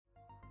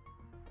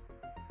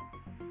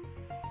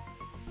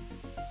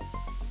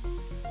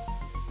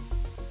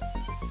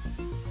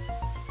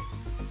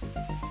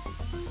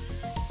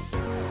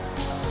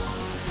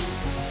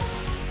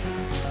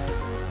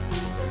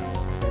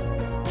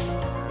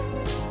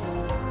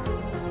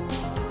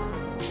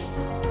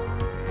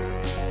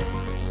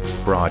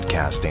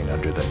Broadcasting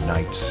under the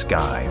night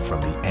sky from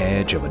the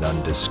edge of an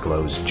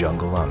undisclosed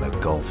jungle on the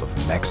Gulf of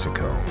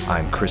Mexico,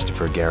 I'm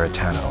Christopher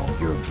Garetano,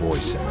 your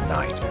voice in the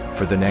night.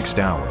 For the next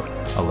hour,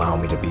 allow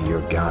me to be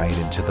your guide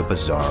into the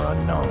bizarre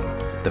unknown,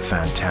 the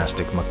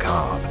fantastic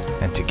macabre,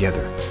 and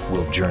together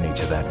we'll journey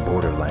to that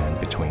borderland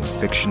between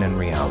fiction and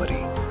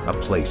reality, a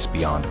place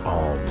beyond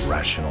all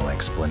rational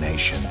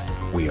explanation.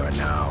 We are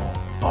now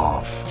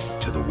off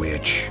to the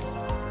witch.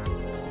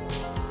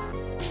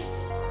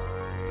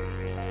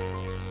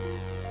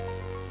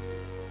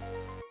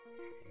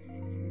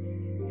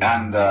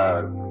 And,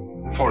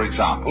 for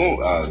example,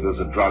 there's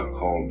a drug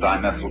called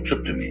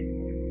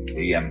dimethyltryptamine,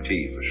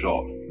 DMT for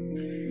short.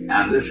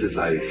 And this is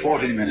a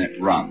 40-minute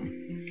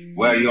run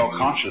where your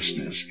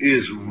consciousness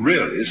is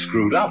really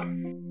screwed up.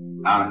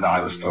 And I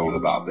was told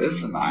about this,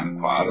 and I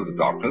inquired of the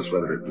doctors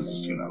whether it was,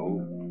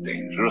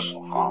 dangerous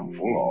or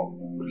harmful or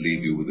would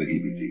leave you with the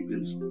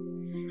heebie-jeebies.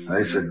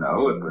 They said,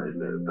 no, it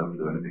doesn't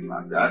do anything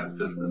like that. It's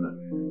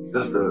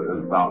just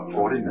about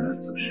 40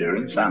 minutes of sheer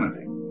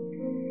insanity.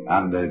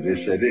 And they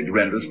said it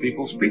renders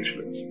people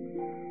speechless.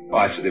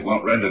 Well, I said, it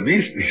won't render me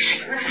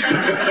speechless.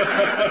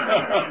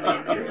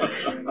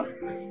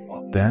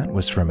 That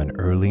was from an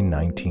early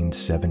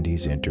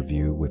 1970s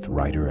interview with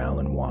writer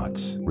Alan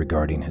Watts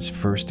regarding his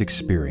first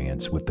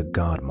experience with the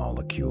god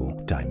molecule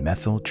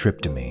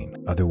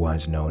dimethyltryptamine,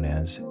 otherwise known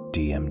as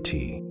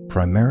DMT.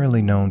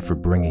 Primarily known for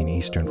bringing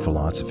Eastern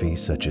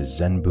philosophies such as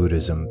Zen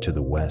Buddhism to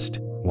the West,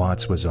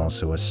 Watts was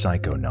also a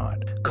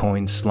psychonaut,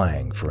 coined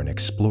slang for an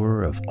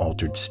explorer of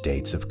altered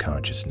states of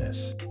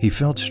consciousness. He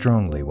felt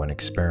strongly when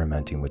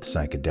experimenting with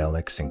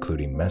psychedelics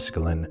including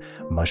mescaline,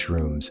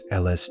 mushrooms,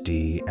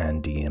 LSD,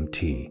 and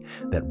DMT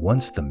that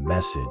once the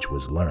message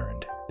was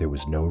learned, there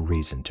was no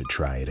reason to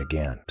try it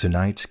again.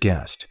 Tonight's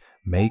guest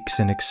makes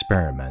and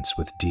experiments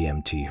with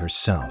DMT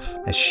herself,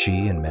 as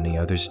she and many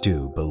others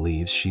do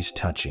believes she's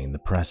touching the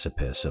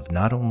precipice of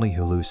not only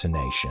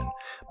hallucination,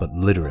 but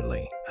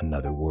literally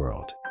another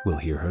world. We'll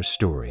hear her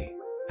story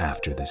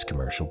after this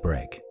commercial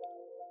break.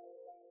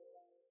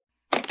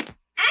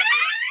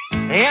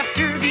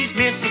 After these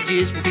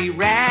messages, we'll be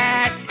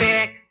right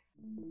back.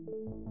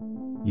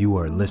 You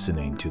are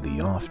listening to the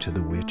Off to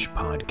the Witch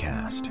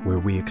podcast, where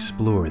we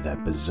explore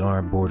that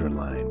bizarre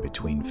borderline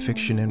between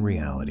fiction and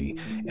reality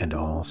and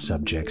all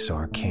subjects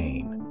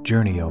arcane.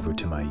 Journey over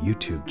to my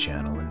YouTube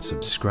channel and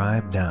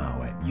subscribe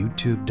now at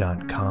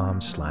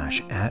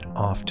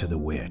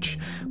youtube.com/@offtothewitch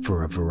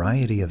for a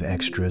variety of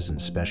extras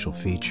and special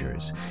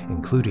features,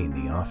 including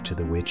the Off to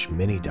the Witch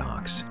mini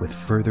docs with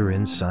further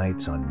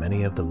insights on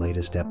many of the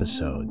latest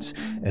episodes,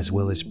 as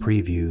well as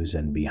previews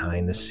and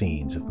behind the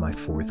scenes of my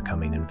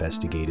forthcoming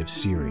investigative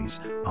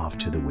series, Off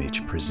to the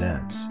Witch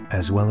Presents,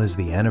 as well as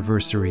the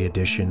anniversary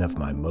edition of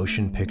my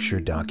motion picture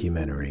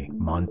documentary,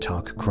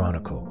 Montauk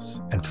Chronicles.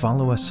 And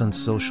follow us on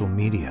social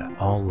media.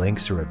 All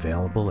links are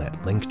available at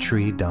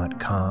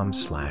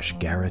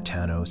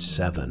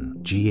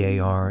linktree.com/Garetano7,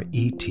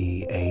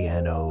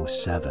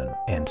 GARETANO7,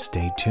 and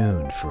stay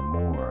tuned for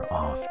more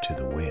Off to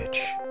the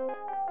Witch.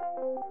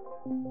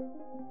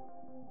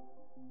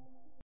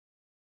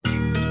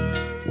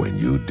 When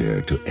you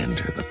dare to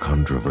enter the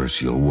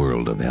controversial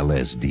world of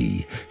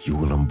LSD, you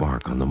will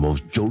embark on the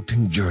most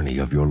jolting journey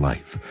of your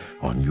life.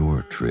 On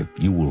your trip,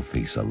 you will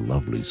face a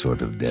lovely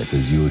sort of death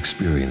as you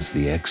experience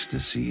the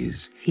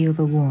ecstasies. Feel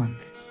the warmth,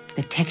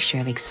 the texture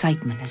of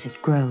excitement as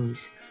it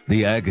grows.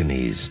 The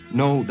agonies.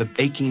 Know the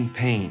aching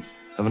pain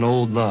of an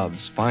old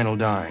love's final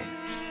dying.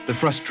 The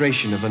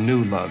frustration of a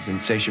new love's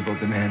insatiable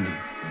demanding.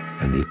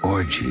 And the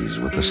orgies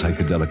with the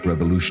psychedelic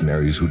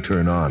revolutionaries who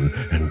turn on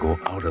and go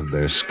out of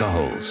their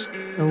skulls.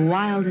 The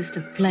wildest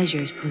of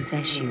pleasures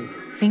possess you.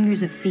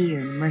 Fingers of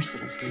fear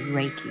mercilessly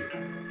rake you.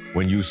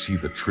 When you see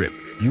The Trip,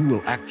 you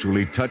will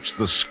actually touch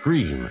the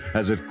scream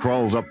as it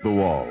crawls up the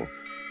wall.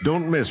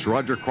 Don't miss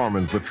Roger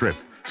Corman's The Trip,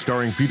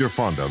 starring Peter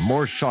Fonda,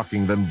 more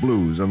shocking than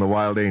Blues and the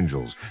Wild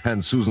Angels,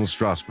 and Susan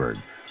Strasberg.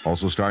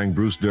 Also starring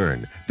Bruce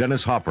Dern,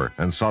 Dennis Hopper,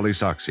 and Solly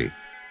Soxy.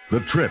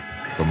 The Trip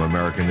from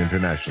American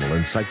International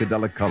in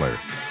psychedelic color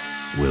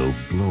will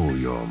blow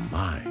your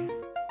mind.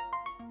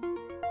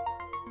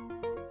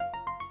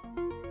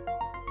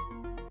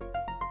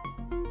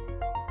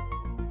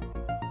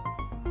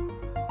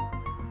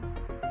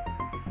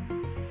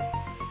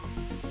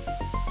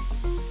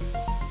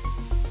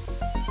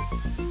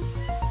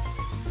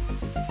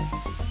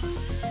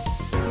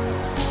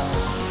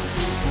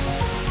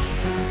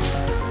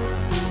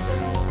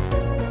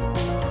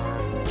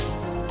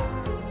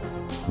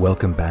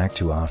 Welcome back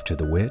to Off to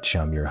the Witch.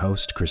 I'm your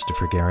host,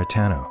 Christopher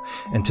Garetano,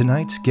 and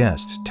tonight's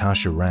guest,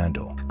 TASHA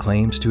Randall,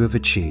 claims to have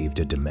achieved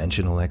a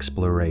dimensional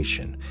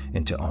exploration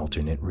into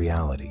alternate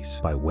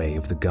realities by way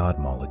of the god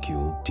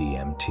molecule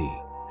DMT.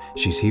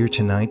 She's here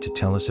tonight to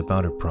tell us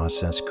about her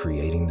process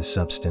creating the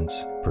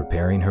substance,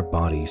 preparing her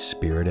body,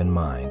 spirit, and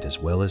mind,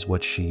 as well as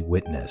what she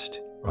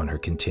witnessed on her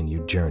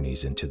continued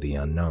journeys into the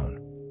unknown.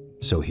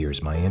 So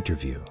here's my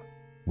interview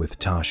with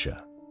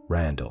TASHA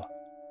Randall.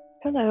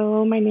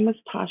 Hello, my name is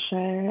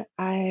Tasha.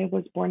 I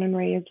was born and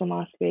raised in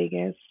Las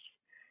Vegas.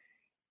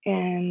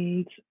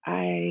 And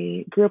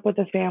I grew up with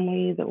a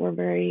family that were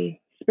very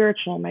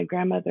spiritual. My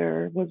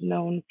grandmother was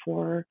known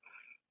for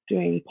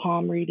doing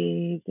palm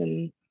readings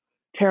and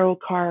tarot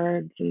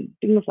cards and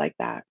things like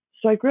that.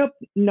 So I grew up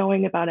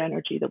knowing about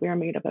energy, that we are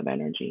made up of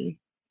energy.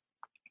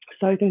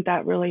 So I think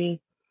that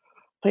really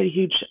played a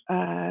huge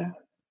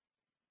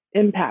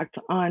impact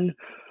on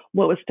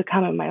what was to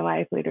come in my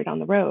life later down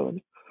the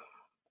road.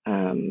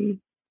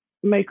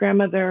 My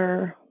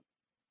grandmother,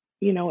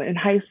 in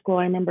high school,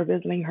 I remember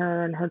visiting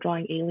her and her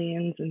drawing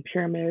aliens and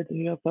pyramids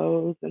and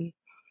UFOs. And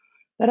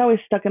that always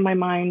stuck in my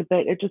mind,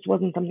 but it just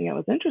wasn't something I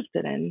was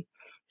interested in.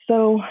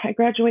 So I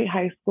graduate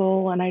high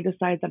school and I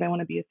decide that I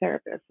want to be a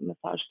therapist, a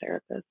massage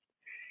therapist.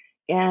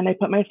 And I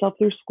put myself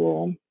through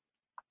school,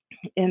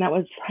 and I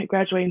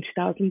graduated in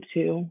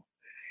 2002.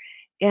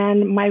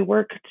 And my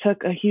work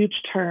took a huge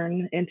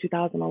turn in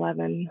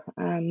 2011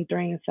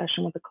 during a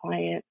session with a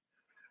client.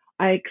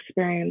 I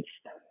experienced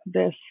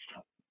this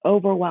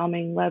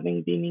overwhelming,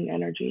 loving, beaming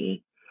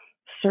energy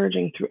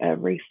surging through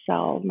every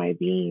cell of my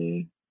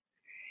being.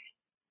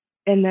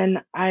 And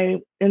then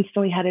I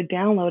instantly had a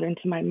download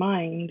into my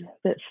mind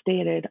that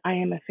stated, I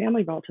am a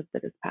family relative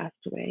that has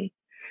passed away,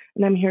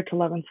 and I'm here to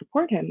love and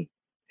support him.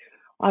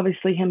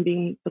 Obviously, him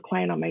being the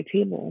client on my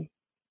table.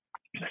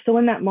 So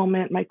in that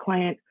moment, my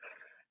client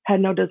had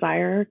no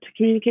desire to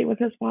communicate with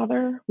his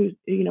father, who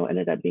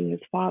ended up being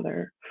his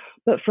father.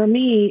 But for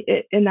me,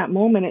 in that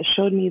moment, it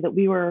showed me that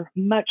we were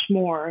much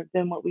more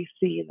than what we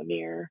see in the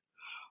mirror,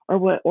 or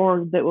what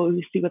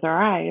we see with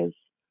our eyes.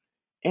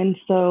 And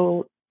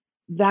so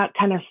that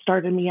kind of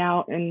started me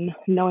out in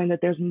knowing that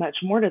there's much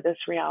more to this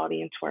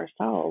reality and to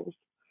ourselves.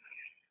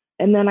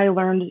 And then I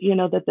learned,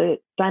 that the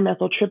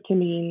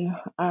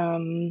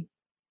dimethyltryptamine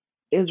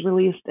is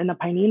released in the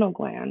pineal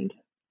gland.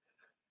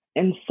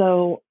 And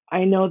so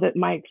I know that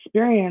my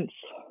experience,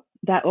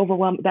 that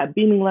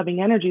beaming, loving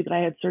energy that I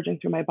had surging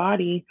through my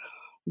body,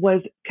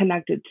 was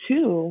connected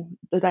to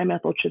the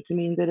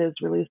dimethyltryptamine that is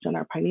released in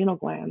our pineal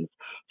glands.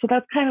 So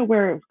that's kind of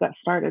where it got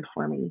started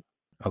for me.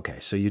 Okay,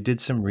 so you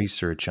did some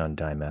research on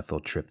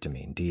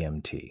dimethyltryptamine,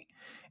 DMT,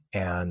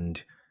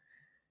 and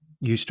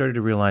you started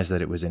to realize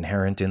that it was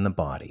inherent in the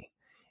body.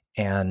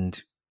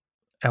 And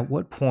at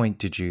what point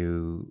did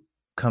you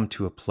come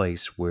to a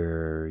place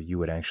where you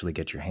would actually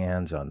get your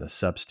hands on the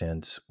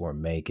substance or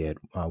make it?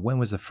 When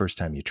was the first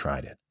time you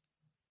tried it?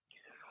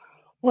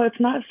 Well,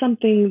 it's not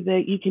something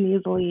that you can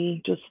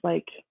easily just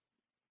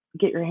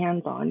get your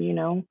hands on,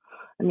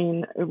 I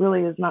mean, it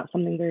really is not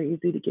something very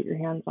easy to get your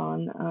hands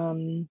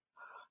on.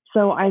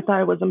 So I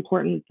thought it was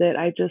important that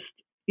I just,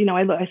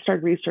 I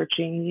started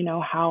researching,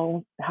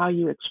 how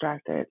you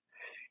extract it.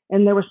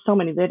 And there were so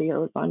many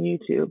videos on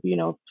YouTube,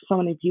 so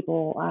many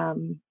people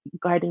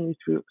guiding me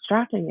through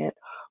extracting it.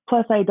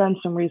 Plus, I had done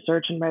some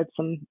research and read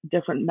some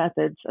different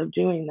methods of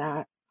doing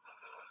that.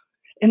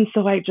 And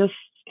so I just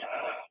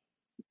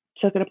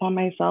took it upon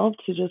myself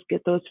to just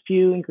get those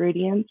few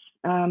ingredients.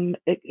 So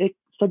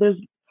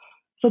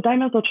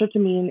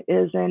dimethyltryptamine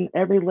is in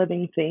every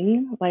living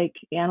thing, like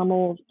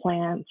animals,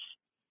 plants,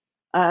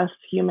 us,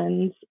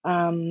 humans.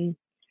 And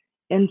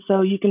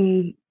so you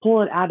can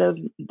pull it out of,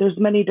 there's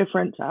many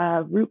different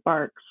root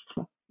barks,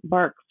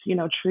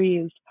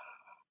 trees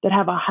that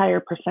have a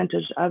higher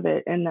percentage of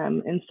it in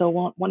them. And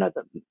so one of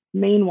the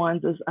main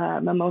ones is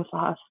Mimosa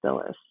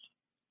hostilis.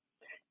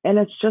 And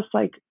it's just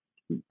it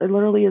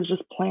literally is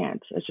just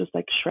plants. It's just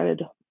like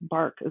shredded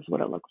bark is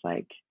what it looks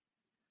like.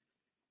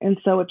 And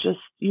so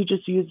you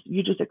just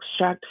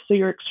extract. So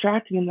you're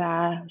extracting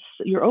that,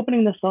 you're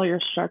opening the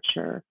cellular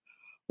structure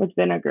with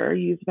vinegar.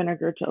 Use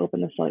vinegar to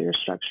open the cellular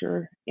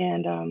structure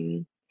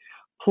and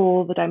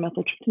pull the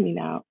dimethyltryptamine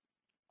out.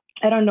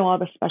 I don't know all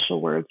the special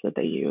words that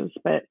they use,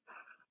 but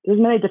there's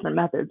many different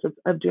methods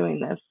of doing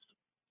this.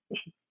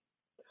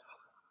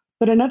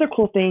 But another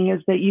cool thing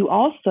is that you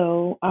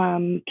also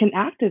can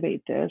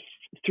activate this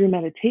through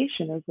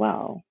meditation as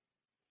well.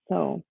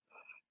 So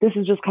this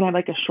is just kind of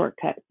like a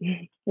shortcut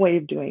way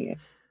of doing it.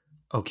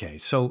 Okay,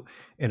 so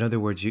in other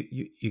words,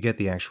 you get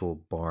the actual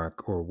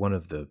bark or one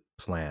of the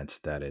plants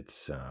that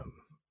it's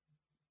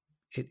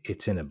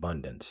in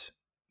abundance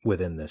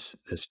within this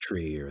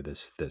tree or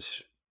this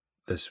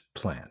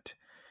plant,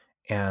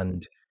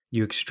 and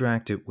you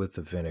extract it with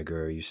the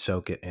vinegar, you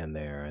soak it in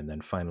there, and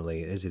then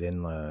finally, is it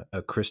in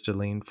a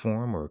crystalline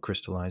form or a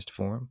crystallized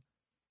form?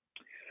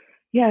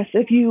 Yes,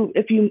 if you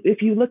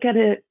look at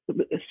it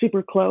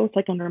super close,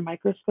 like under a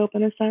microscope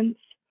in a sense,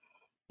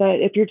 but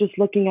if you're just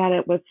looking at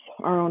it with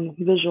our own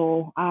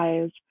visual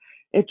eyes,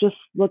 it just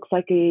looks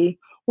like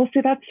well,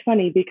 see, that's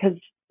funny because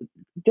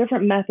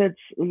different methods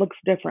looks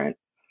different.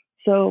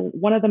 So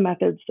one of the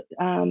methods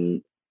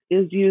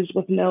is used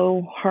with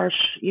no harsh,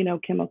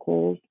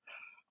 chemicals.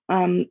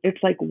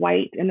 It's like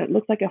white and it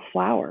looks like a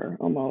flower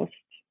almost,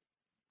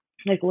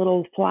 like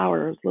little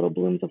flowers, little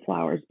blooms of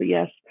flowers. But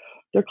yes,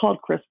 they're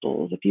called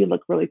crystals. If you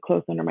look really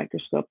close under a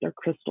microscope, they're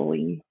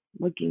crystalline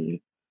looking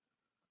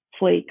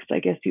flakes, I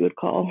guess you would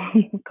call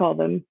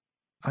them.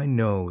 I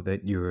know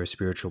that you're a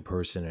spiritual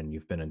person and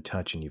you've been in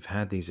touch and you've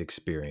had these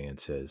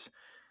experiences.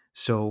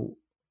 So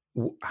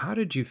how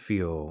did you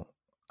feel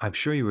I'm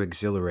sure you were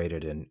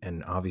exhilarated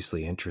and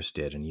obviously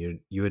interested, and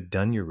you had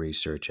done your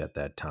research at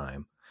that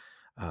time,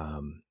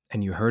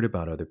 and you heard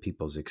about other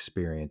people's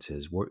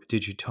experiences.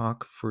 Did you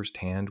talk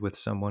firsthand with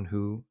someone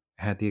who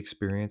had the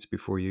experience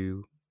before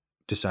you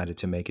decided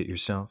to make it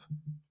yourself?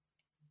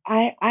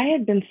 I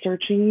had been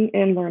searching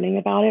and learning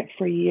about it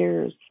for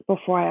years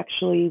before I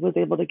actually was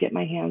able to get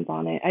my hands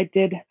on it. I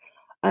did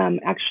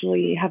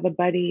actually have a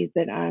buddy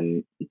that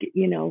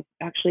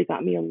actually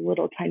got me a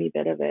little tiny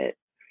bit of it,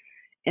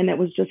 and it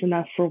was just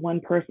enough for one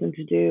person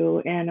to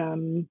do.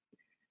 And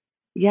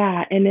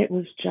yeah, and it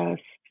was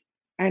just,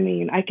 I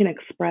mean, I can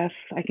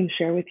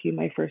share with you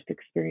my first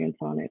experience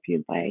on it if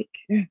you'd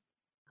like.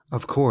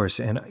 Of course.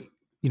 And,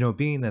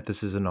 being that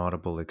this is an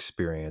audible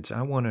experience,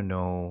 I want to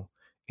know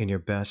in your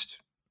best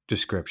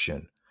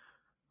description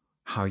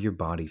how your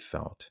body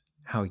felt,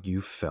 how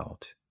you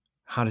felt.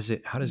 How does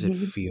it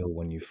Mhm. feel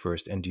when you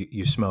first, and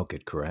you smoke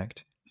it,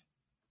 correct?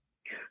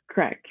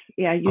 Correct.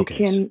 Yeah, you Okay.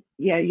 can.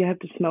 Yeah, you have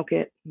to smoke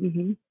it.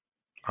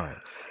 All right.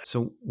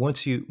 So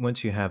once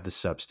you have the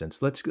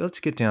substance, let's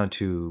get down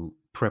to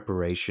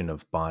preparation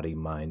of body,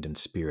 mind, and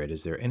spirit.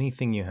 Is there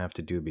anything you have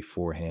to do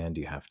beforehand?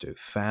 Do you have to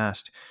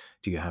fast?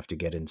 Do you have to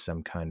get in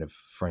some kind of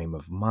frame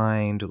of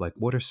mind? Like,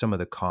 what are some of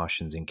the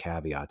cautions and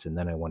caveats? And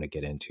then I want to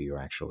get into your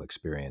actual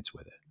experience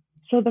with it.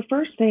 So the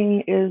first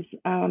thing is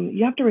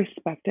you have to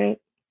respect it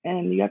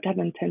and you have to have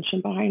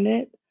intention behind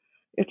it.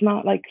 It's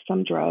not like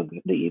some drug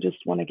that you just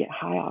want to get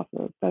high off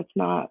of. That's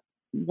not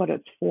what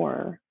it's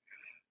for.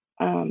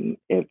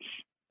 It's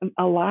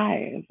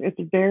alive. It's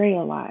very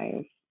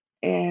alive,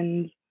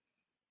 and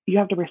you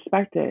have to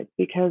respect it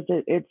because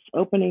it's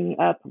opening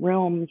up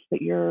realms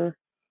that you're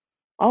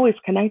always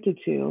connected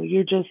to.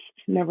 You just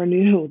never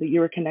knew that you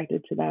were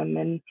connected to them.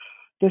 And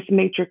this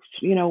matrix,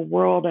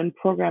 world and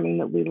programming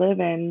that we live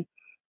in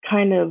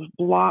kind of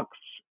blocks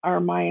our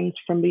minds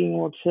from being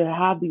able to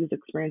have these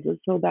experiences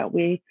so that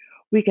we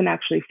can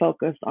actually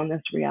focus on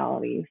this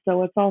reality.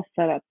 So it's all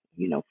set up,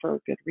 for a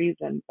good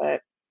reason.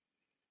 But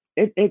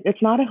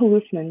it's not a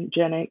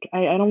hallucinogenic.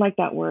 I don't like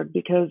that word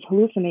because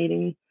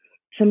hallucinating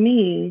to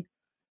me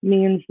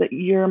means that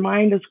your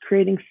mind is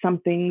creating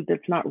something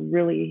that's not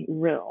really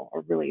real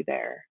or really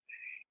there.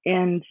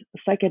 And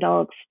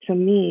psychedelics, to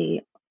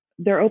me,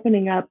 they're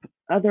opening up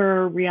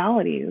other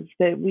realities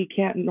that we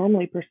can't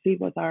normally perceive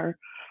with our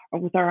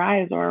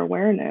eyes or our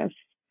awareness.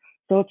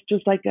 So it's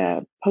just like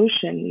a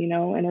potion,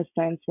 in a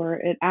sense where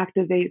it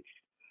activates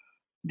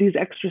these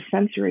extra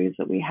sensories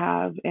that we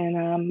have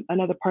and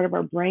another part of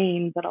our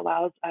brain that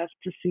allows us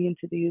to see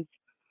into these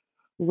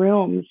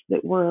realms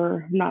that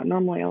we're not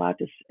normally allowed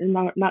to,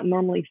 not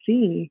normally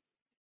seeing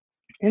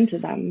into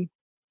them.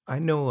 I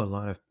know a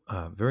lot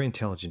of very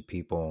intelligent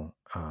people,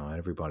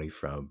 everybody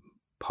from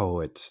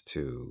poets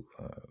to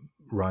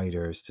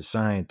writers to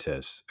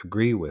scientists,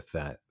 agree with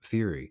that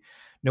theory.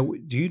 Now,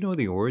 do you know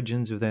the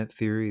origins of that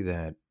theory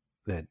that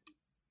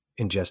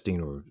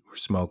ingesting or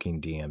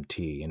smoking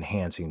DMT,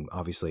 enhancing?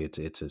 Obviously,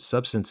 it's a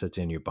substance that's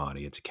in your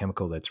body. It's a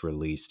chemical that's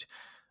released,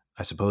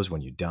 I suppose,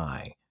 when you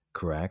die.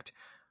 Correct?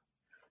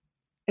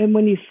 And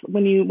when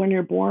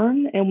you're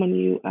born and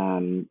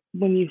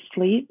when you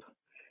sleep,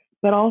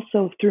 but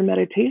also through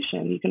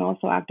meditation, you can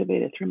also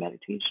activate it through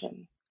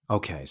meditation.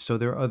 Okay, so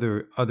there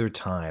are other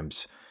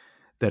times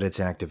that it's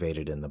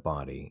activated in the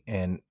body.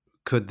 And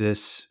could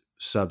this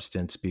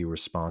substance be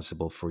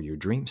responsible for your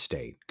dream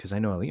state? Because I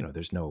know,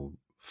 there's no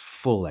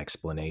full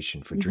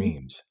explanation for hmm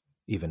dreams,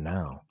 even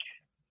now.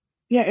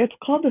 Yeah, it's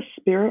called the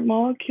spirit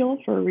molecule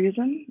for a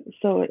reason.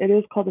 So it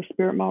is called the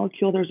spirit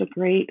molecule. There's a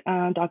great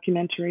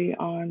documentary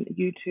on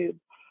YouTube.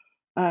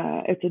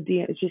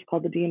 It's just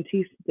called the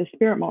DMT, the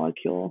spirit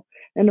molecule.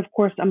 And of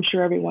course, I'm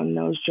sure everyone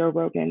knows Joe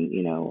Rogan.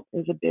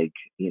 Is a big,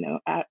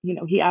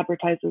 he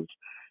advertises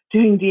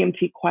doing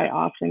DMT quite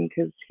often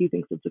because he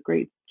thinks it's a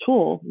great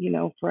tool,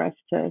 for us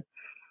to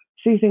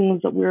see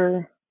things that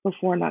we're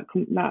before not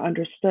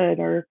understood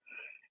or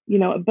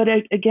but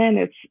again,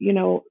 it's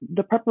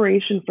the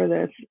preparation for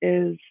this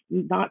is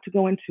not to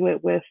go into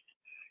it with,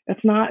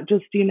 it's not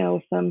just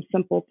some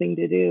simple thing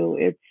to do.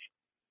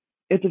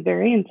 It's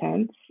very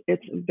intense.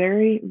 It's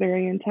very,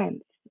 very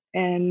intense.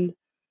 And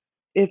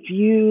if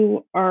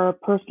you are a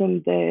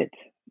person that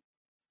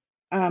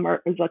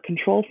is a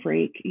control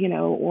freak,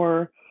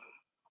 or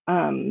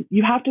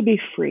you have to be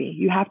free.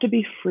 You have to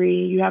be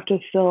free. You have to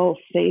feel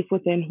safe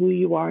within who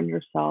you are and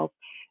yourself,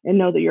 and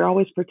know that you're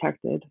always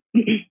protected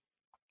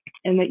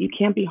and that you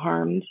can't be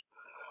harmed.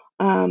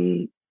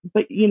 Um,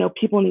 but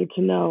people need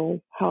to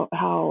know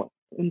how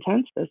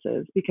intense this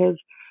is because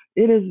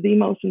it is the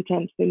most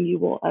intense thing you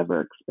will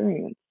ever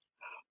experience.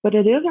 But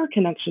it is our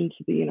connection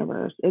to the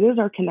universe. It is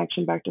our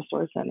connection back to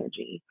source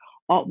energy.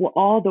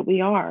 All that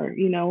we are,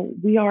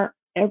 we are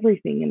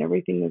everything, and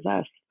everything is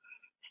us.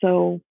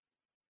 So,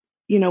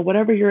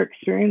 whatever you're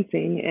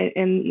experiencing,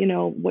 and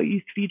what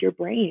you feed your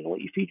brain,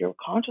 what you feed your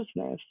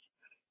consciousness.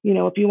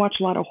 If you watch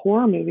a lot of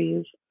horror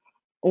movies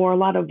or a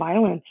lot of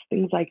violence,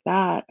 things like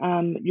that,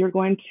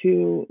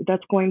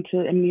 that's going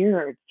to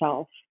mirror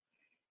itself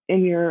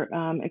in your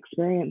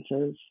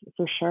experiences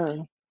for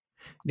sure.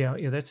 Now,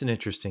 yeah, that's an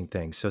interesting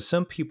thing. So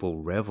some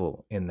people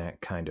revel in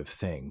that kind of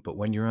thing, but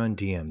when you're on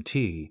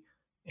DMT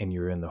and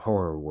you're in the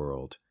horror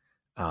world,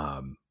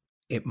 um,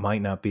 it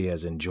might not be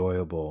as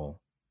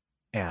enjoyable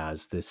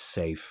as this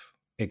safe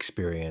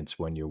experience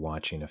when you're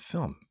watching a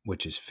film,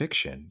 which is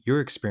fiction. You're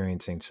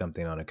experiencing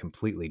something on a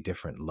completely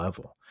different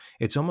level.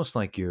 It's almost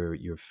like you're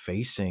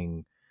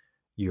facing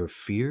your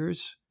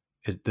fears.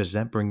 Does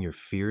that bring your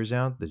fears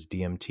out? Does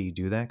DMT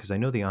do that? Because I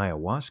know the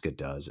ayahuasca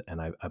does,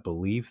 and I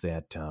believe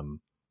that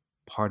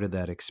part of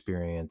that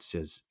experience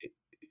is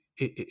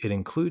it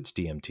includes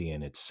DMT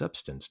in its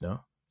substance.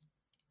 No,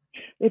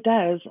 It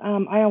does.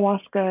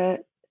 Ayahuasca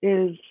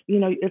is,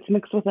 it's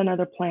mixed with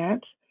another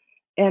plant,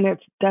 and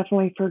it's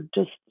definitely for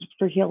just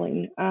for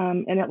healing.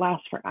 And it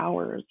lasts for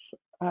hours,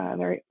 a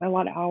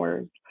lot of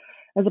hours,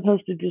 as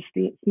opposed to just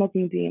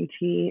smoking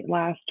DMT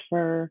lasts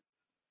for,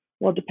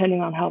 well,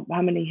 depending on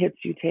how many hits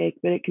you take,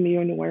 but it can be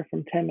anywhere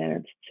from 10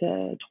 minutes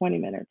to 20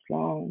 minutes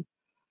long.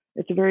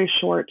 It's a very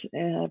short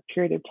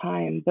period of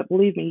time, but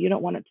believe me, you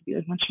don't want it to be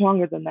much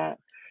longer than that.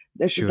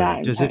 It's sure.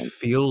 that Does it intense.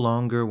 feel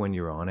longer when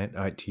you're on it?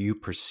 Do you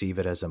perceive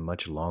it as a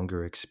much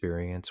longer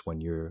experience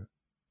when you're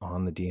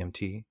on the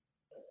DMT?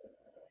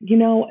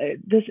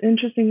 This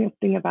interesting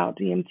thing about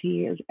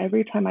DMT is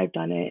every time I've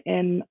done it,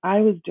 and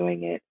I was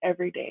doing it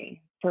every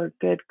day for a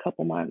good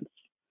couple months,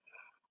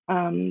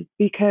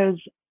 because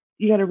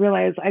you got to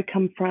realize I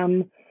come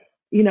from,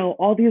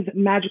 all these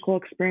magical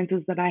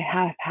experiences that I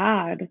have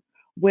had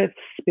with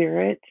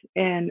spirit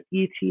and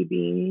ET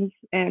beings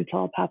and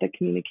telepathic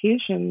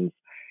communications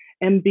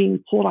and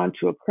being pulled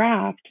onto a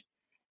craft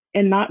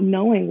and not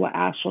knowing what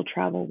astral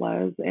travel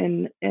was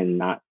and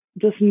not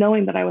just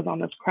knowing that I was on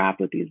this craft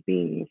with these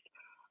beings.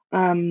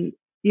 I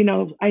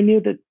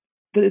knew that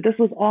this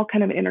was all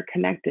kind of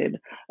interconnected.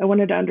 I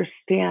wanted to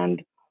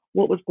understand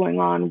what was going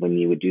on when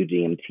you would do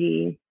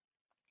DMT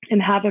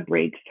and have a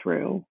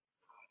breakthrough,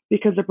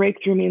 because a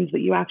breakthrough means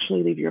that you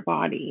actually leave your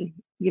body.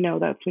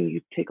 That's when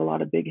you take a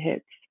lot of big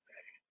hits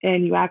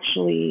and you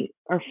actually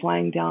are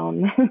flying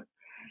down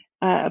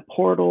a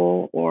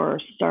portal or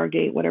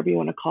Stargate, whatever you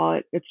want to call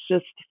it. It's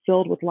just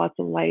filled with lots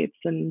of lights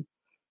and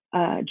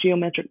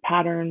geometric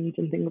patterns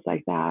and things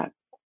like that.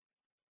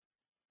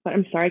 But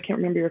I'm sorry, I can't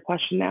remember your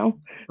question now.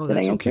 Oh, Did I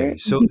that's answer okay.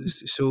 it?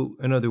 So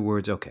in other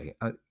words, okay,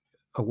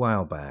 a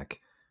while back,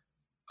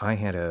 I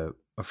had a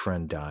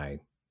friend die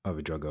of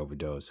a drug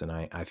overdose, and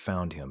I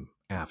found him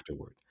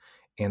afterward.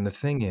 And the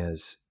thing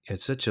is,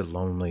 it's such a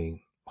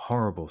lonely,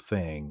 horrible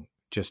thing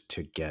just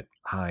to get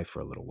high for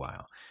a little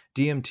while.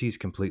 DMT is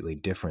completely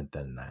different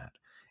than that.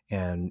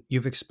 And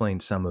you've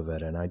explained some of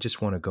it, and I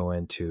just want to go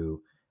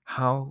into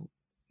how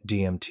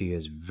DMT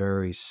is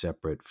very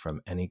separate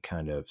from any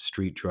kind of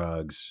street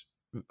drugs,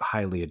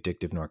 highly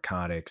addictive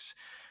narcotics,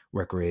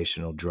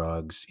 recreational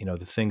drugs, the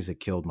things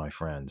that killed my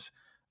friends.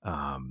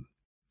 Um,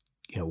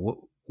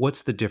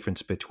 what's the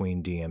difference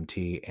between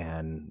DMT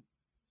and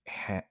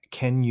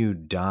can you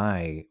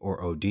die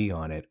or OD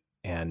on it?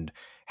 And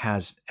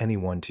has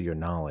anyone to your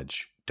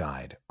knowledge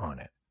died on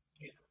it?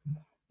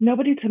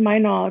 Nobody, to my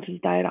knowledge, has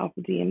died off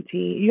of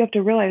DMT. You have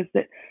to realize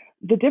that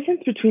the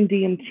difference between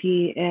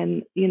DMT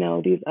and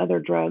these other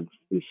drugs,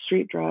 these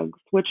street drugs,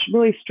 which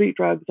really street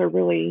drugs are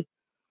really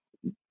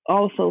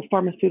also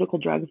pharmaceutical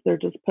drugs. They're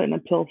just put in a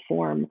pill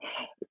form.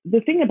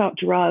 The thing about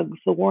drugs,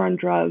 the war on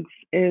drugs,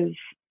 is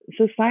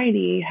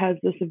society has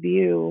this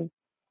view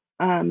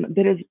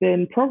that has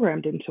been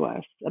programmed into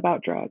us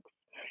about drugs.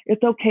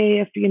 It's okay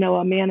if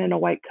a man in a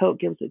white coat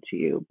gives it to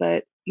you,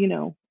 but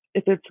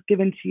if it's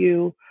given to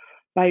you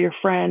by your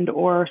friend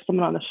or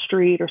someone on the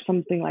street or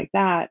something like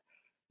that,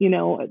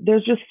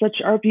 there's just such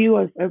our view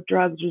of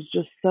drugs was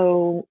just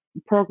so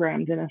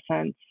programmed in a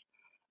sense.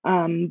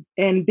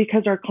 And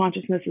because our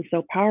consciousness is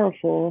so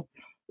powerful,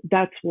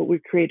 that's what we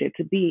create it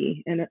to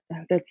be. And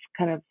that's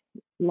kind of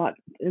a lot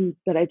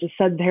that I just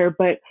said there.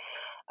 But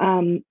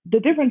the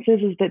difference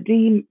is that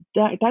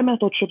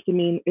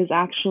dimethyltryptamine is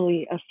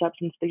actually a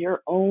substance that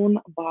your own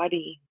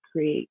body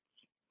creates.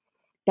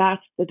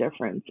 That's the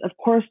difference. Of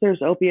course,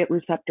 there's opiate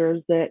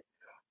receptors that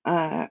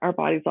our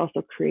bodies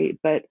also create,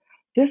 but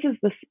this is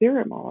the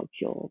spirit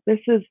molecule. This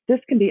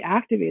can be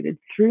activated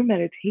through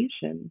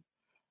meditation.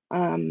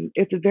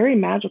 It's a very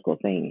magical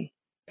thing.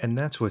 And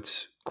that's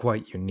what's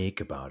quite unique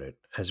about it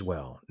as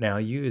well. Now,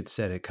 you had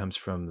said it comes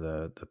from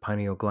the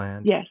pineal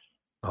gland. Yes.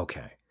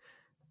 Okay.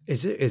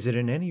 Is it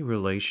in any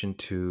relation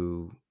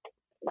to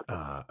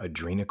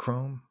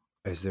adrenochrome?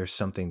 Is there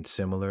something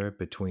similar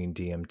between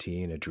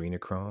DMT and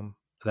adrenochrome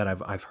that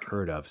I've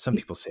heard of? Some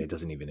people say it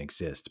doesn't even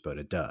exist, but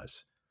it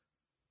does.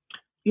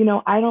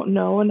 I don't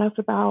know enough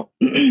about.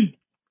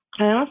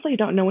 I honestly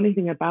don't know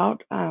anything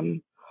about,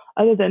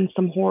 other than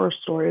some horror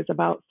stories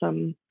about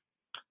some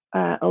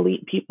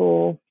elite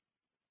people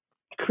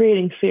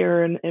creating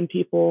fear in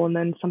people and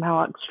then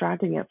somehow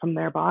extracting it from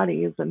their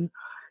bodies and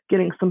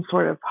getting some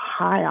sort of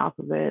high off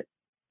of it.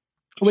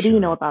 What do you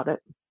know about it?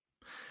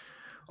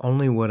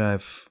 Only what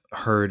I've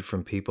heard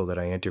from people that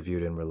I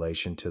interviewed in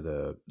relation to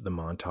the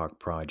Montauk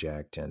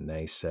Project, and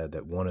they said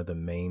that one of the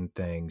main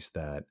things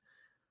that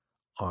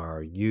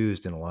are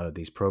used in a lot of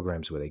these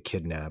programs where they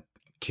kidnap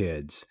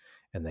kids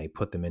and they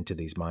put them into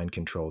these mind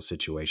control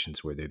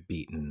situations where they're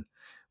beaten,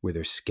 where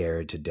they're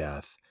scared to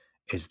death,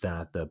 is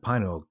that the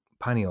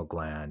pineal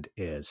gland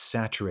is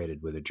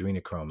saturated with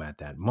adrenochrome at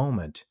that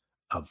moment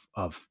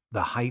of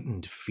the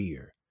heightened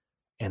fear.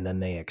 And then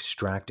they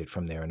extract it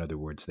from there. In other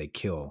words, they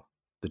kill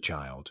the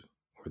child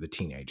or the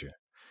teenager.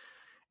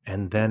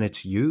 And then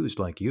it's used,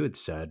 like you had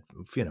said,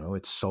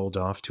 it's sold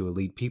off to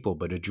elite people.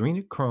 But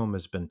adrenochrome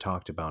has been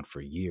talked about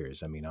for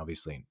years. I mean,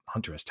 obviously,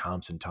 Hunter S.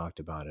 Thompson talked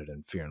about it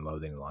in Fear and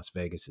Loathing in Las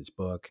Vegas, his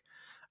book.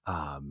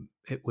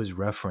 It was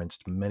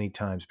referenced many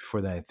times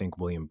before that. I think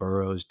William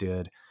Burroughs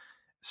did.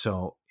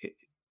 So,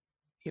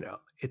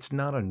 it's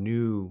not a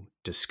new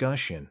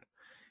discussion.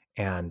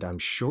 And I'm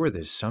sure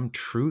there's some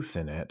truth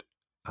in it.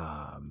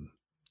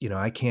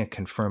 I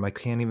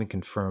can't even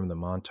confirm the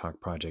Montauk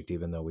Project,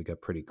 even though we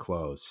got pretty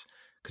close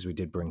because we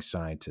did bring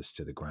scientists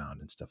to the ground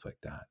and stuff like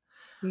that.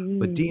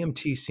 But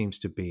DMT seems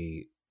to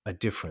be a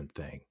different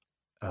thing,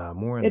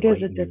 more It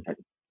is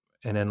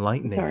an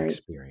enlightening sorry.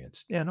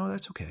 experience. Yeah, no,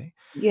 that's okay.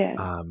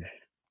 Yeah.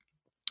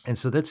 And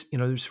so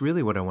that's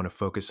really what I want to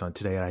focus on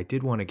today. And I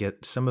did want to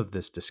get some of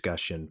this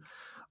discussion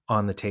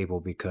on the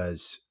table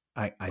because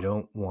I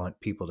don't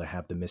want people to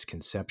have the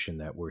misconception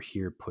that we're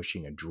here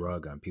pushing a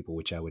drug on people,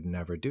 which I would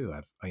never do.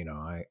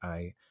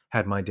 I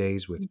had my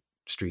days with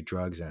street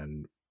drugs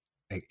and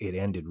it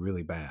ended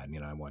really bad.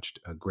 I watched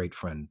a great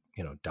friend,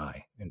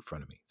 die in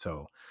front of me.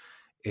 So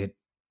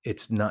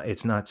it's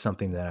not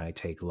something that I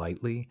take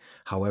lightly.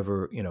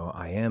 However,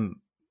 I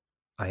am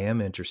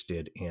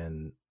interested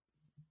in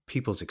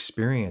people's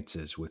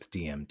experiences with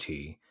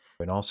DMT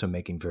and also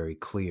making very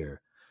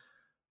clear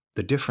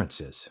the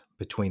differences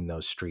between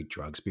those street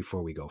drugs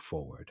before we go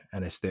forward.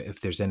 And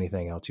if there's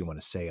anything else you want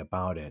to say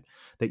about it,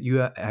 that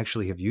you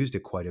actually have used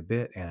it quite a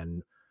bit,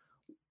 and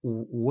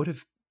what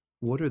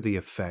are the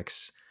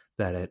effects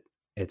that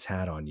it's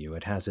had on you?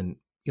 It hasn't,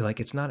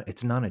 it's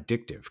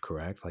non-addictive,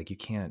 correct? Like you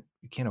can't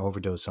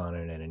overdose on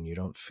it and you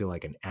don't feel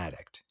like an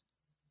addict.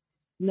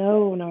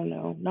 No,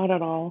 not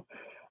at all.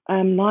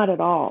 Not at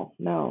all.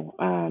 No.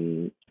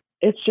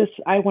 It's just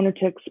I wanted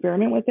to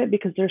experiment with it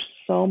because there's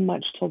so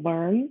much to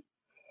learn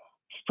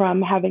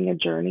from having a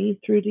journey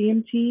through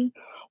DMT.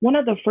 One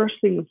of the first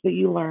things that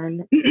you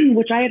learn,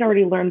 which I had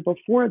already learned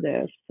before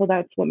this, so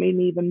that's what made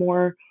me even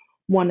more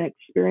want to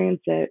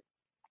experience it,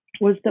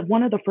 was that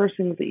one of the first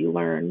things that you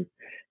learn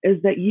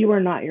is that you are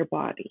not your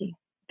body,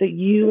 that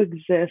you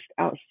exist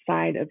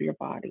outside of your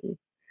body.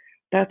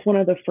 That's one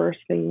of the first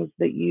things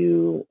that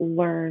you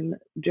learn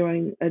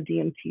during a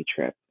DMT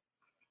trip,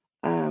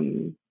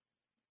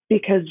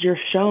 because you're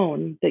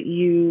shown that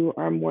you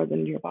are more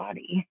than your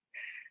body.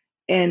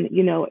 And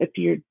if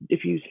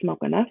you smoke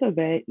enough of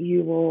it,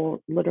 you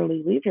will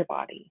literally leave your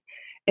body,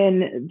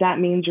 and that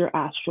means you're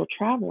astral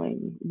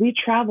traveling. We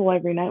travel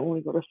every night when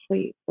we go to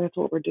sleep. That's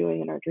what we're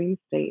doing in our dream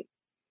state.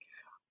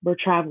 We're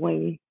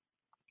traveling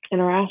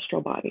in our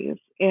astral bodies,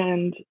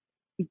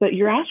 but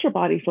your astral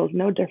body feels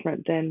no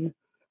different than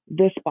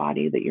this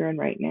body that you're in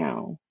right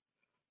now.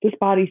 This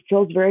body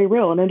feels very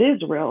real, and it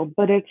is real,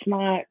 but it's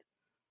not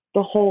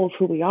the whole of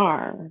who we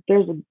are.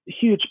 There's a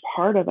huge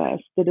part of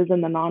us that is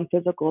in the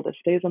non-physical, that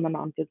stays in the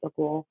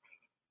non-physical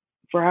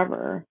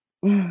forever.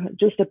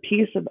 Just a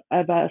piece of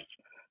us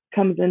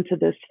comes into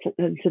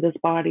this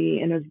body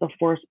and is the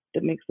force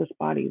that makes this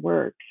body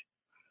work.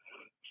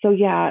 So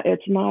yeah, it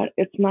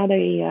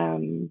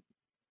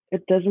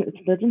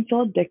doesn't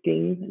feel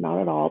addicting,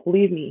 not at all.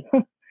 Believe me.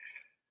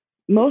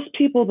 Most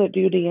people that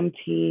do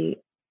DMT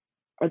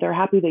they're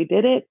happy they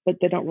did it, but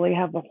they don't really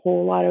have a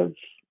whole lot of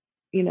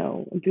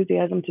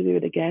enthusiasm to do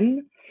it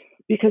again,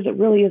 because it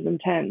really is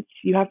intense.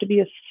 You have to be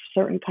a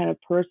certain kind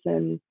of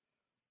person.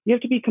 You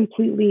have to be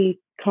completely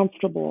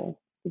comfortable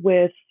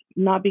with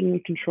not being in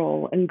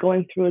control and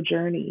going through a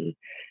journey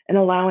and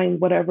allowing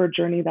whatever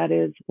journey that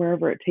is,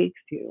 wherever it takes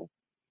you,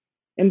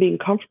 and being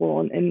comfortable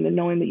and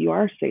knowing that you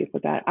are safe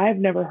with that. I've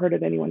never heard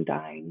of anyone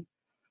dying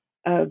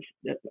of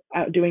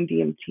doing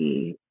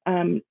DMT.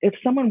 If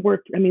someone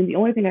the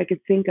only thing I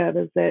could think of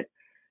is that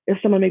if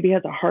someone maybe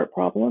has a heart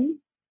problem,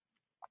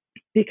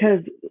 because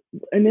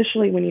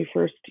initially when you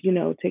first,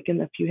 take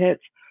in a few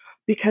hits,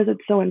 because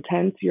it's so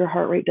intense, your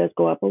heart rate does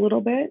go up a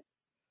little bit.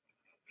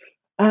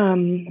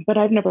 But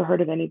I've never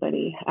heard of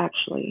anybody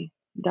actually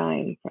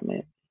dying from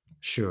it.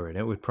 Sure. And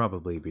it would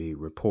probably be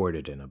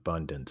reported in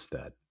abundance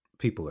that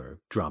people are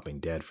dropping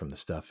dead from the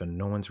stuff, and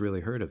no one's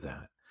really heard of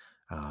that.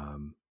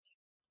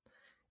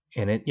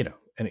 And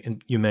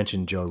you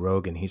mentioned Joe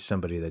Rogan. He's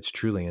somebody that's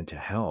truly into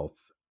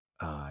health,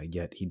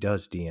 yet he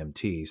does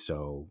DMT.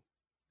 So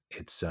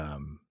it's,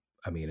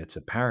 it's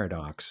a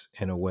paradox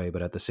in a way,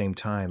 but at the same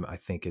time, I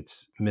think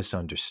it's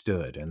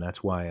misunderstood. And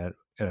that's why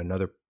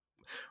another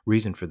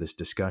reason for this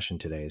discussion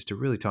today is to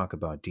really talk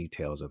about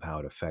details of how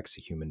it affects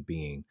a human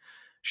being,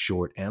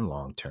 short and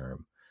long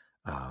term.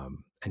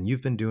 And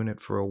you've been doing it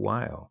for a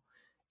while.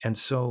 And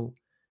so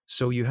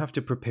you have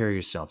to prepare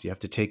yourself. You have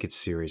to take it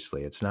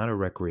seriously. It's not a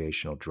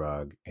recreational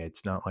drug.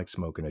 It's not like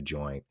smoking a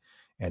joint.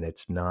 And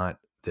it's not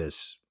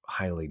this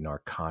highly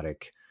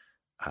narcotic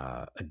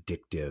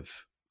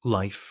addictive,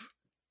 life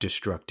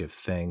destructive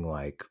thing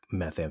like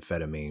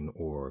methamphetamine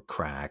or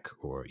crack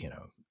or,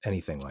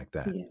 anything like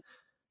that, Yeah.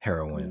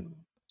 heroin.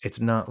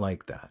 It's not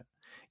like that.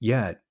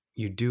 Yet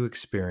you do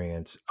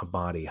experience a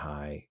body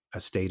high,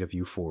 a state of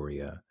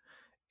euphoria,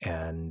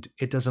 and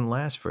it doesn't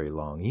last very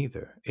long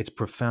either. It's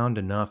profound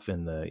enough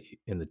in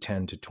the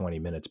 10 to 20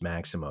 minutes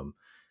maximum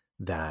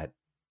that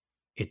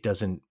it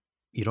doesn't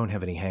you don't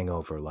have any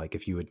hangover. Like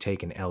if you had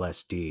taken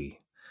LSD,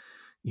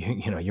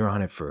 you're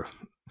on it for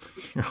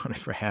you're on it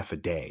for half a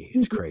day.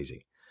 It's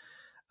crazy.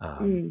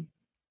 Mm.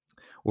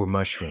 Or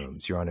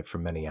mushrooms, you're on it for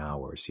many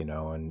hours,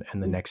 and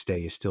the next day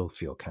you still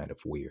feel kind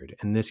of weird.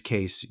 In this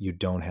case, you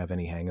don't have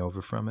any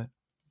hangover from it.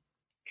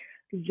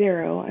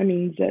 Zero. I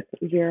mean,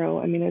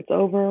 zero. I mean, it's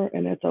over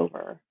and it's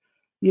over.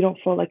 You don't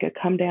feel like a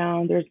come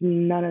down. There's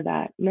none of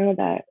that. None of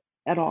that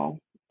at all.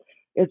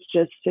 It's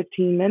just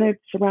 15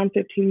 minutes, around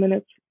 15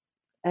 minutes.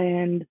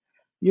 And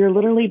you're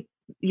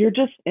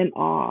just in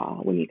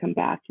awe when you come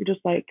back. You're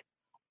just like,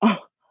 oh,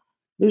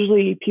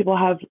 usually people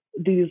have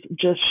these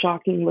just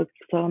shocking looks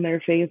on their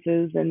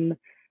faces. And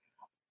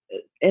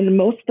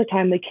most of the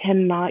time they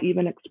cannot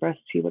even express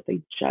to you what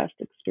they just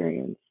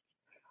experienced.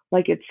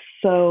 Like it's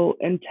so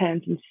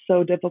intense and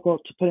so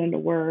difficult to put into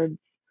words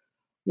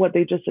what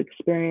they just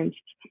experienced.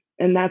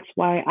 And that's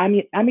why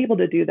I'm able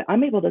to do that.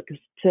 I'm able to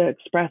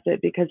express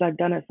it because I've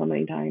done it so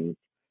many times.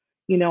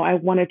 I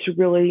wanted to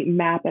really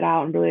map it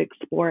out and really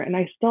explore it. And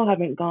I still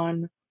haven't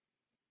gone,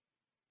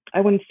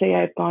 I wouldn't say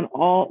I've gone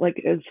all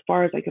like as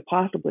far as I could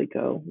possibly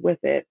go with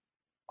it.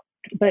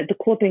 But the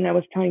cool thing I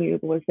was telling you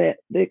was that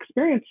the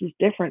experience is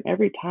different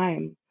every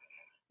time.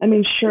 I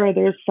mean, sure,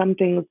 there's some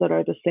things that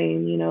are the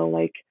same,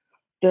 like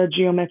the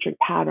geometric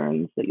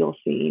patterns that you'll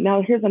see.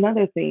 Now, here's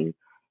another thing.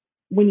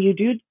 When you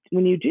do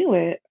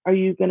it, are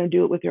you going to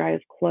do it with your eyes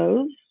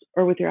closed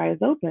or with your eyes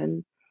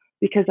open?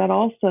 Because that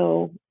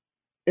also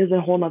is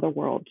a whole nother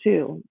world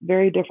too.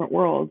 Very different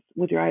worlds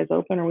with your eyes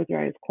open or with your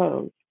eyes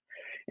closed.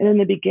 And in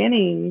the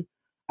beginning,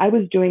 I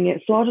was doing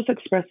it. So I'll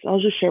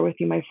just share with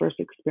you my first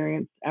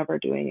experience ever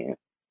doing it.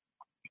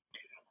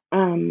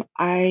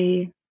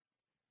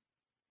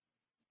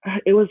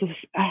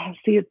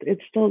 It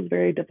still is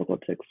very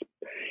difficult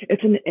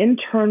it's an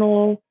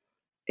internal,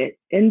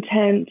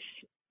 intense,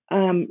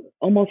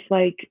 almost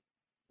like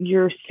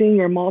you're seeing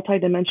your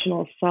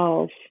multidimensional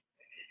self.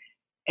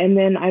 And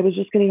then I was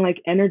just getting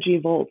like energy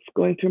volts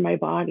going through my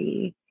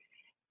body.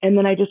 And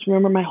then I just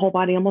remember my whole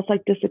body almost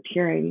like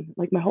disappearing,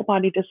 like my whole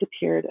body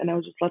disappeared and I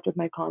was just left with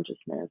my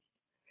consciousness.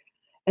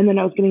 And then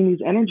I was getting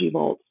these energy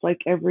volts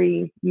like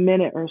every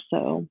minute or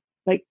so.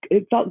 Like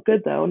it felt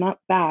good though, not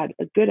bad,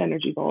 a good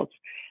energy volts.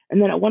 And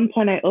then at one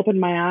point I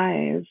opened my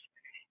eyes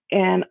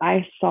and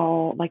I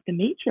saw like the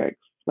Matrix,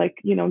 like,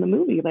 in the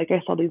movie, like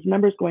I saw these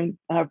numbers going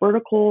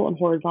vertical and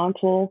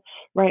horizontal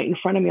right in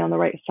front of me on the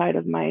right side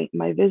of my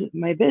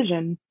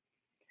vision.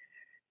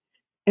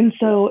 And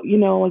so,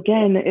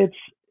 again,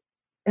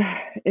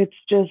 it's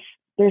just,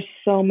 there's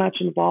so much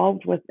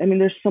involved with,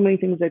 there's so many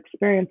things to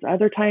experience.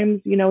 Other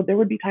times, there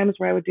would be times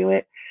where I would do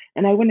it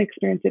and I wouldn't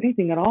experience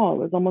anything at all.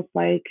 It was almost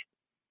like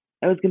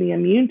I was getting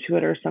immune to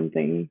it or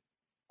something.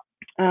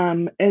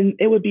 And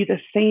it would be the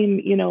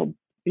same,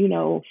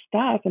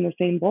 stuff in the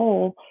same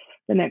bowl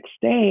the next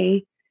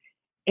day.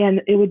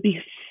 And it would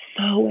be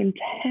so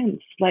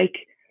intense.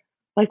 Like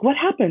what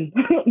happened?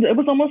 It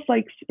was almost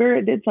like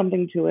spirit did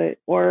something to it,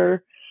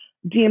 or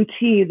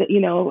DMT, that,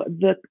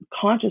 the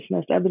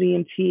consciousness of the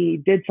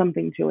DMT did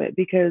something to it,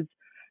 because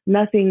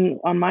nothing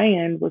on my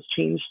end was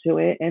changed to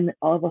it. And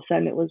all of a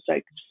sudden it was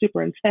like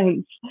super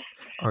intense.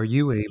 Are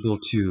you able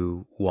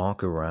to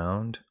walk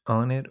around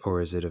on it,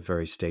 or is it a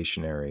very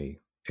stationary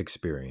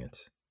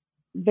experience?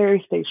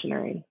 Very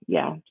stationary.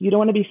 Yeah. You don't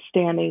want to be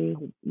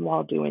standing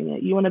while doing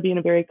it. You want to be in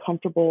a very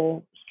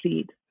comfortable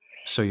seat.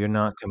 So you're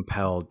not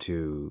compelled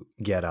to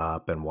get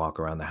up and walk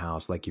around the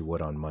house like you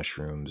would on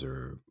mushrooms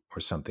or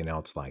something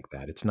else like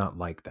that. It's not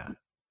like that.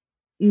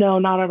 No,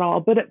 not at all.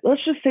 But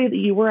let's just say that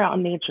you were out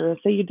in nature.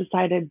 Say you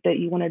decided that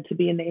you wanted to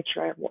be in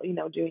nature,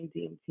 doing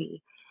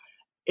DMT.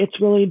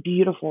 It's really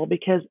beautiful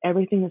because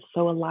everything is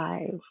so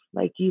alive.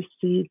 Like you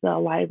see the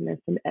aliveness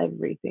in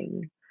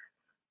everything.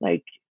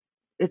 Like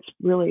it's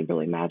really,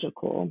 really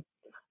magical.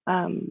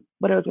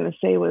 What I was going to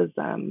say was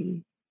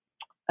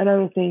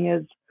another thing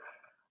is,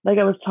 like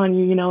I was telling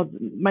you,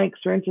 my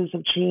experiences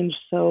have changed.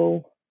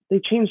 So they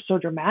changed so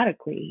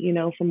dramatically,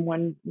 from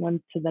one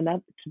to the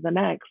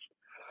next.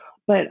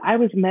 But I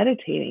was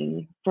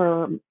meditating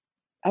for,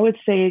 I would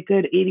say, a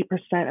good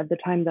 80% of the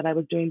time that I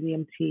was doing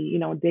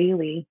DMT,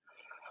 daily.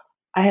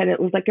 It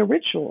was like a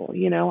ritual,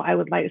 I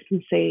would light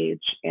some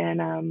sage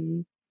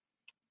and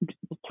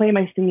play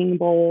my singing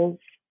bowls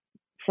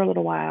for a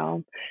little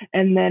while.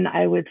 And then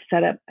I would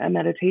set up a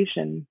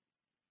meditation.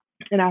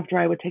 And after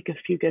I would take a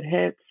few good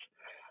hits,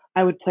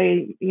 I would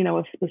play,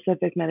 a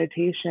specific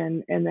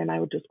meditation, and then I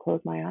would just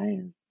close my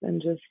eyes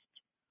and just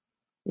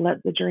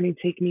let the journey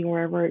take me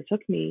wherever it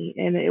took me.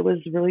 And it was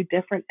really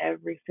different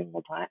every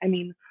single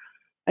time.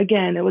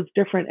 Again, it was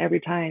different every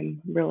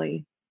time,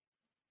 really.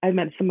 I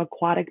met some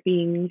aquatic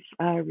beings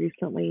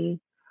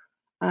recently.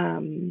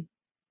 Um,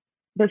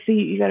 but see,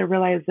 you got to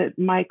realize that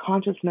my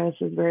consciousness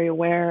is very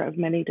aware of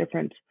many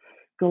different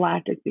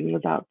galactic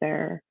beings out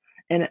there,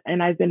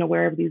 and I've been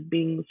aware of these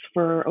beings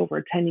for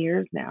over 10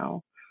 years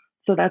now.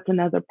 So that's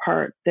another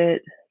part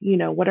that,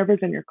 whatever's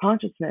in your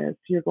consciousness,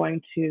 you're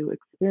going to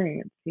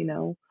experience.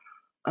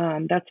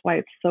 That's why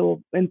it's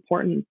so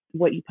important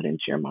what you put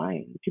into your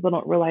mind. People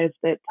don't realize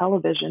that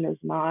television is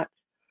not,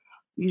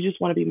 you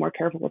just want to be more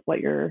careful with what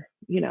you're,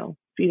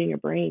 feeding your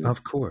brain.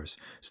 Of course.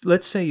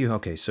 Let's say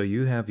okay, so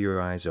you have your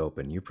eyes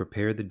open, you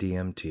prepare the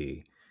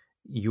DMT,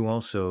 you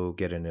also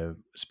get in a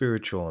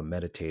spiritual and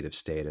meditative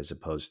state as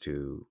opposed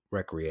to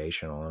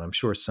recreational. And I'm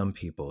sure some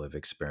people have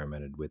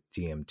experimented with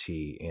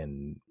DMT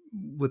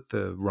with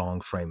the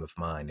wrong frame of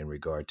mind in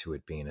regard to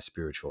it being a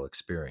spiritual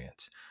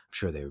experience. I'm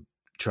sure they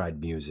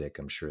tried music.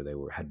 I'm sure they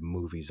had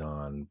movies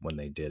on when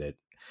they did it.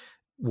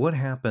 What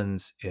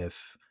happens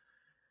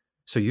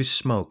so you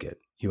smoke it,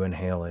 you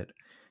inhale it,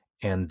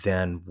 and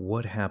then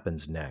what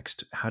happens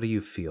next? How do you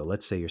feel?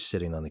 Let's say you're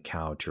sitting on the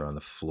couch or on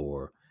the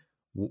floor.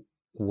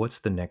 What's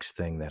the next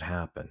thing that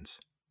happens?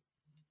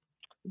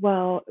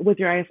 Well, with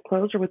your eyes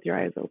closed or with your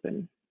eyes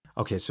open?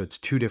 Okay, so it's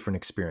two different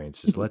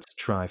experiences. Let's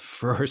try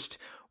first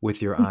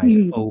with your eyes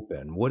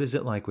open. What is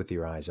it like with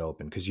your eyes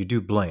open? Because you do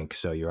blink,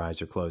 so your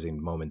eyes are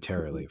closing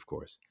momentarily, of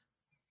course.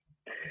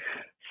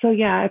 So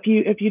yeah, if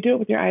you do it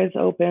with your eyes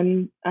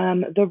open,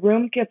 the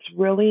room gets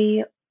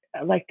really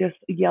like this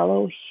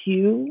yellow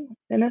hue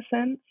in a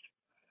sense.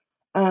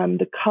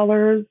 The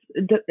colors,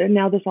 and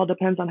now this all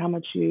depends on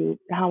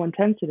how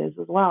intense it is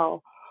as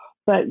well.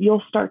 But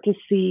you'll start to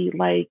see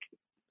like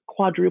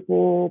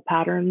quadruple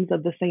patterns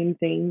of the same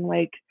thing.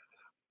 Like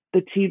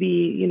the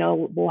TV,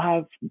 will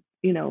have,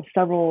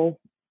 several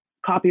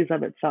copies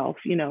of itself,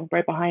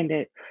 right behind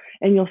it.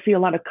 And you'll see a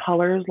lot of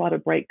colors, a lot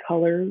of bright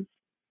colors,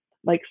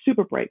 like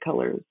super bright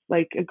colors.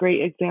 Like a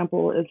great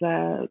example is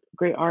a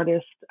great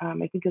artist.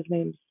 I think his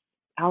name's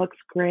Alex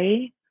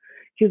Gray.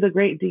 He's a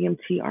great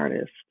DMT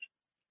artist.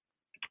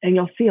 And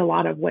you'll see a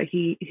lot of what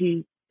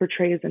he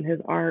portrays in his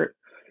art.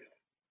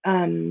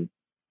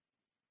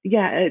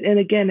 Yeah, and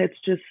again, it's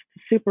just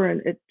super,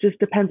 and it just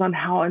depends on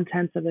how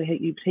intense of a hit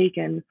you've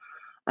taken.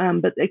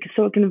 But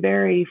so it can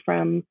vary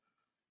from,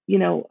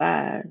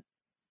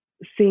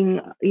 seeing,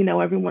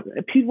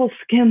 people's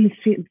skins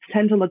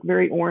tend to look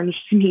very orange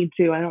to me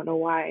too. I don't know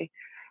why,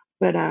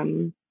 but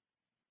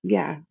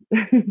yeah.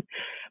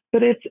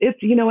 But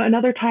it's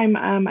another time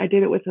I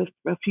did it with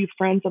a few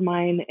friends of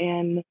mine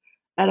and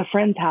at a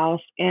friend's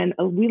house, and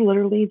we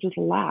literally just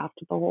laughed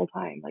the whole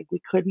time. Like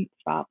we couldn't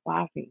stop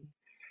laughing.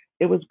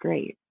 It was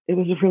great. It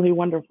was really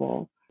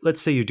wonderful.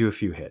 Let's say you do a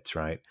few hits,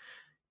 right?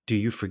 Do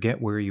you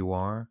forget where you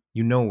are?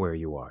 You know where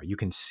you are. You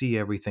can see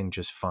everything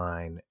just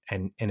fine.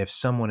 And if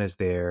someone is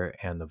there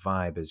and the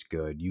vibe is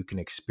good, you can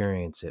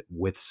experience it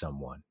with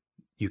someone.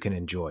 You can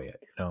enjoy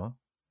it, no?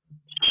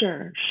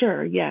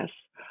 Sure, yes.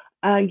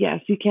 Yes,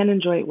 you can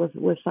enjoy it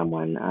with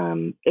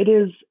someone. It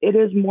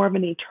is more of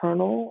an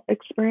eternal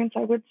experience,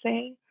 I would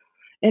say.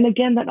 And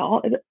again,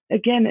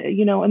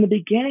 in the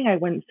beginning, I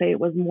wouldn't say it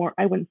was a more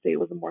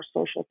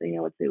social thing.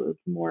 I would say it was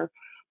more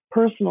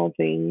personal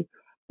thing.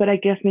 But I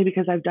guess maybe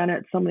because I've done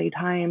it so many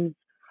times,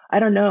 I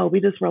don't know. We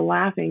just were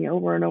laughing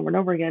over and over and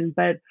over again.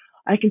 But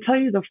I can tell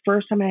you the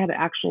first time I had an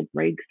actual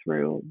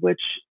breakthrough,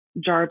 which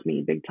jarred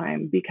me big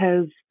time,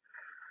 because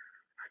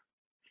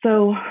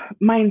so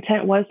my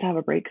intent was to have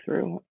a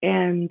breakthrough,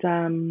 and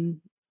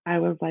I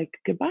was like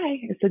goodbye.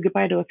 I said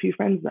goodbye to a few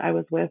friends that I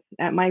was with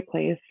at my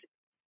place,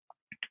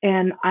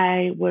 and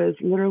I was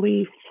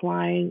literally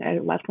flying. I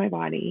left my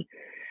body,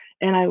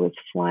 and I was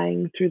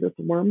flying through this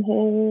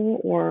wormhole,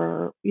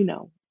 or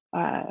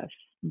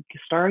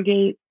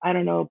Stargate. I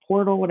don't know,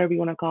 portal, whatever you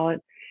want to call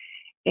it.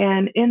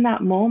 And in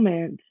that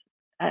moment,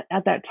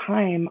 at that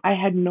time, I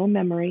had no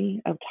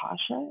memory of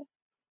Tasha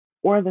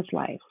or this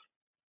life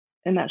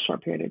in that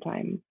short period of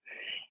time.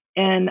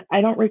 And I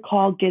don't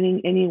recall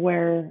getting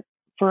anywhere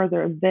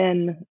further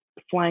than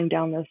flying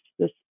down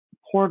this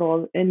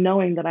portal and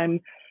knowing that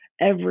I'm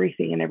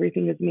everything and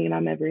everything is me and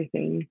I'm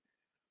everything.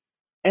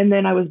 And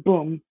then I was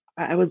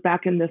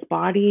back in this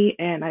body,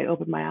 and I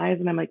opened my eyes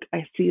and I'm like,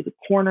 I see the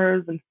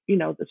corners and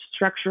the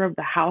structure of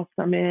the house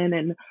I'm in,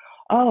 and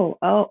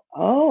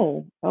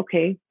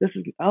okay,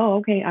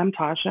 okay, I'm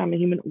Tasha, I'm a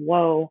human.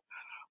 Whoa,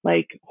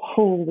 like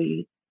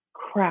holy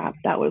crap,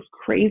 that was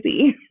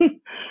crazy.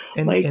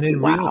 And Like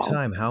in real wow.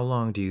 time, how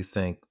long do you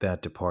think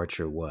that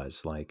departure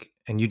was? Like,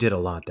 and you did a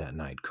lot that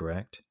night,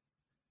 correct?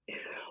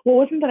 Well, it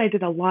wasn't that I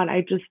did a lot.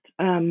 I just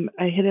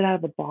I hit it out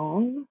of a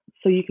bong,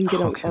 so you can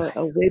get Okay.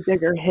 a way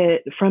bigger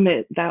hit from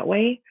it that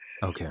way.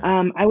 Okay.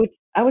 I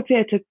would say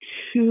I took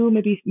two,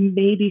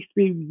 maybe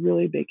three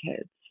really big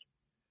hits,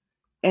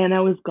 and I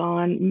was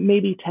gone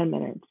maybe 10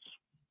 minutes.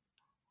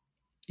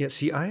 Yeah,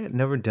 see, I had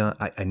never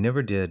I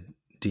never did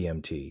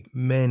DMT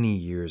many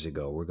years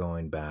ago. We're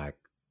going back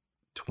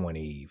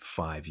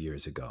 25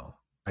 years ago.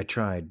 I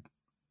tried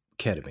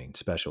ketamine,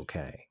 Special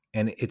K,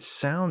 and it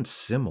sounds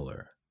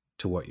similar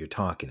to what you're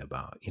talking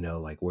about,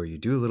 like where you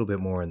do a little bit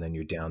more and then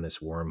you're down this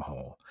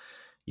wormhole.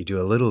 You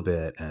do a little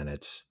bit and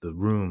the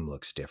room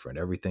looks different.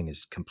 Everything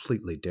is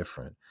completely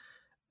different.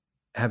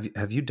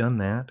 Have you done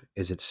that?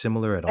 Is it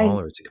similar at all,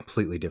 or is it a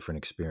completely different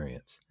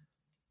experience?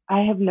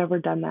 I have never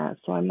done that,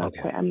 so I'm not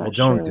Okay. I'm Well, not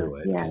don't sure. do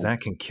it, because Yeah.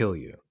 that can kill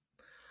you.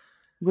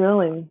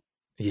 Really?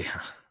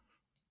 Yeah.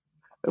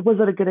 Was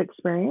it a good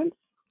experience?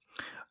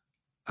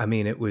 I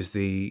mean, it was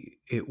the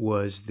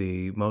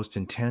most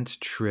intense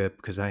trip,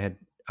 because I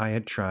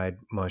had tried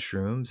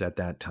mushrooms at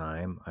that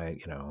time.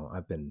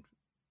 I've been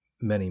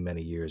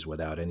many years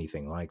without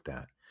anything like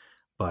that.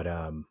 But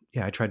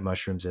yeah, I tried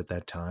mushrooms at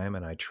that time,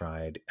 and I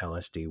tried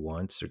LSD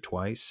once or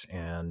twice,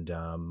 and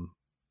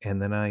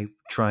then I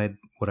tried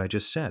what I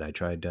just said. I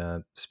tried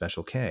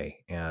Special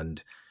K,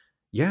 and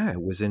yeah,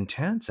 it was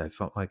intense. I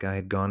felt like I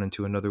had gone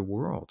into another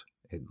world.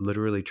 It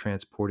literally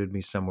transported me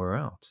somewhere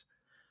else.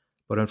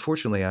 But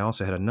unfortunately, I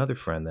also had another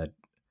friend that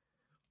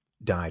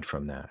died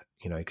from that.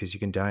 Because you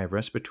can die of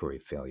respiratory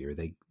failure.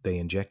 They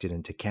inject it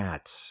into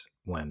cats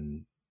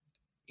when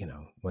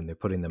they're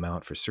putting them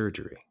out for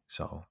surgery.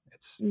 So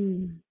it's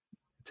Mm,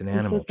 an I'm so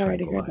animal sorry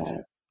to hear tranquilizer.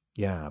 that.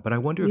 Yeah, but I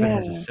wonder if it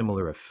has a Yeah.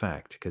 similar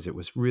effect, because it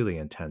was really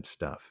intense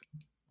stuff.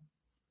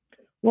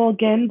 Well,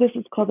 again, this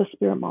is called the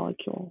spirit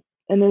molecule,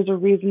 and there's a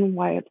reason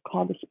why it's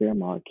called the spirit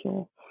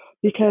molecule,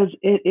 because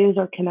it is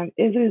our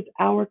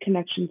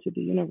connection to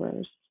the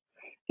universe.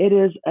 It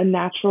is a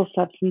natural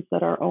substance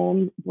that our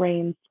own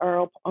brains,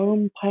 our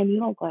own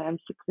pineal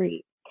glands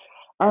secrete.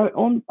 Our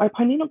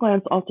pineal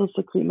glands also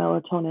secrete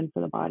melatonin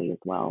for the body as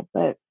well.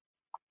 But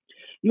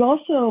you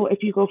also,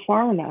 if you go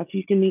far enough,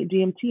 you can meet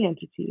DMT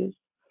entities.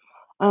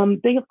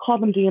 They call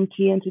them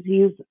DMT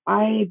entities.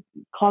 I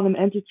call them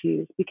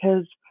entities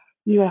because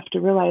you have to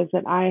realize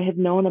that I had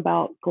known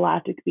about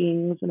galactic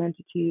beings and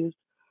entities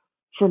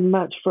for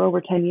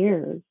over 10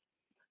 years.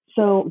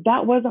 So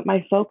that wasn't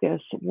my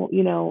focus,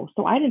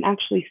 so I didn't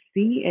actually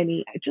see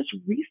any. Just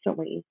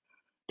recently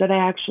did I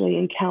actually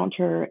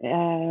encounter,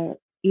 a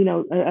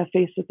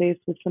face to face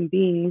with some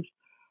beings.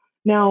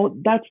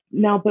 But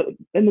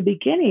in the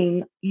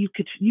beginning,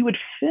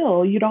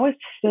 you'd always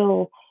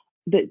feel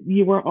that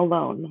you weren't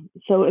alone.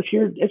 So if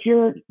you take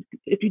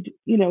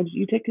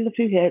a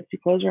few hits, you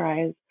close your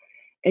eyes,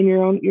 and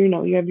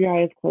you have your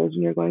eyes closed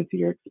and you're going through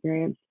your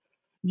experience,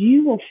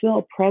 you will feel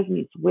a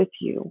presence with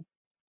you.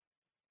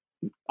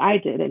 I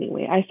did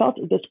anyway. I felt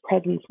this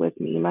presence with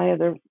me. My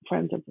other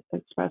friends have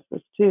expressed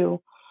this too.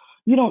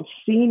 You don't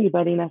see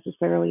anybody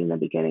necessarily in the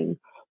beginning,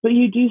 but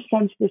you do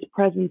sense this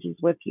presence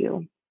is with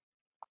you.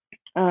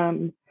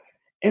 And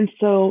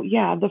so,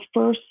 yeah, I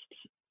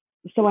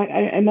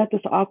met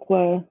this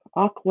aqua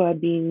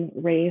being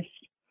race.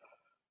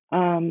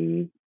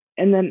 And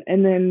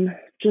then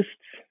just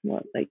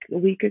like a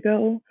week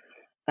ago,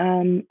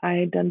 I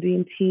had done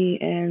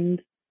DMT,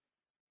 and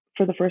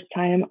for the first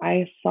time,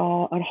 I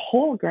saw a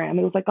hologram.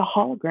 It was like a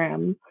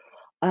hologram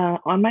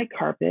on my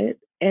carpet,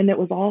 and it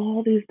was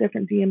all these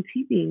different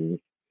DMT beings,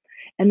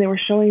 and they were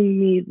showing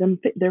me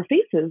their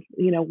faces,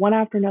 one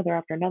after another,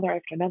 after another,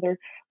 after another.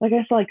 Like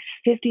I saw like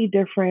 50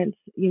 different,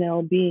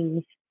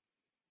 beings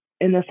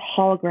in this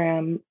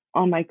hologram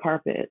on my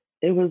carpet.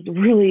 It was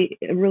really,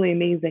 really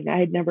amazing. I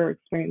had never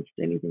experienced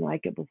anything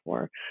like it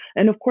before.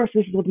 And of course,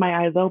 this is with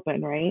my eyes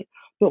open, right?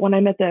 But when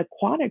I met the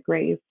aquatic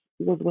race,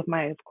 it was with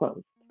my eyes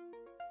closed.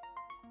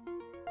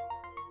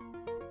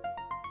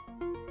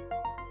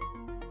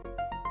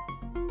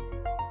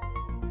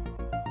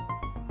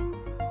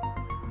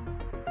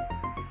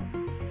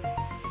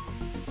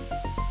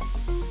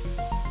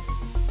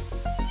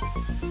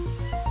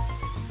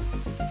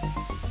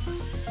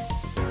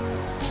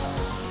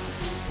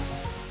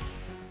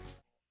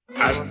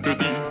 After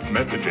these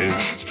messages,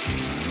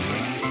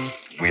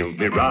 we'll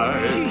be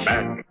right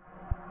back.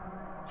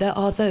 There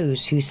are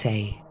those who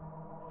say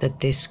that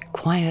this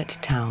quiet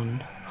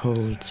town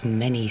holds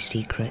many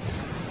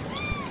secrets.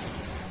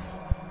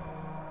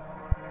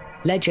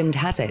 Legend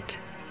has it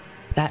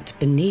that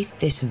beneath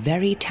this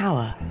very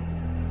tower,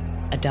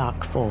 a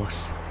dark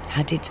force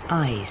had its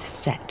eyes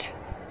set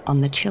on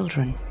the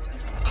children.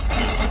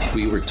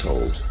 We were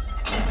told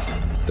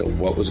that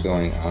what was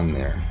going on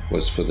there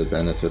was for the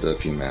benefit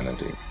of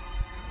humanity.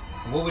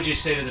 What would you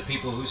say to the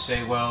people who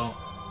say, well,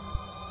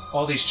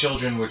 all these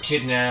children were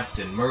kidnapped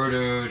and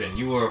murdered and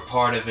you were a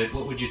part of it?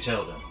 What would you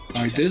tell them?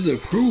 I did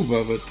approve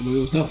of it, but there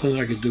was nothing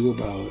I could do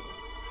about it.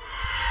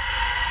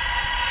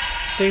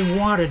 They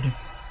wanted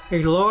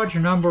a large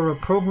number of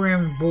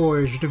programmed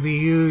boys to be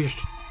used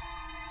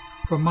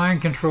for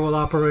mind control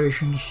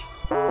operations.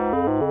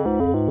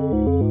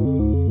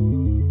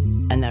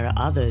 And there are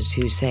others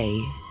who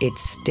say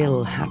it's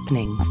still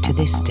happening to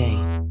this day.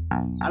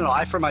 I don't know,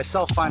 I for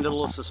myself find it a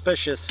little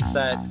suspicious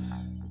that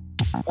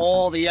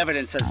all the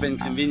evidence has been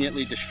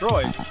conveniently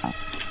destroyed.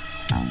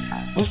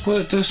 Let's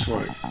put it this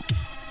way.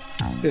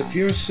 If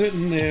you're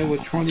sitting there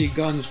with 20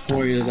 guns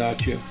pointed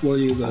at you, what are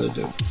you going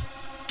to do?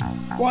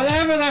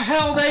 Whatever the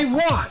hell they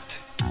want!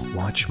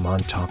 Watch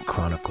Montauk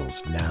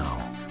Chronicles now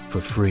for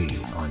free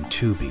on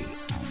Tubi,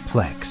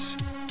 Plex,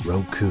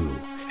 Roku,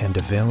 and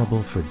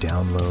available for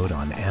download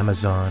on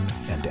Amazon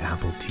and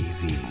Apple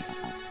TV.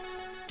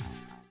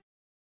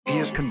 He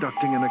is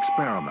conducting an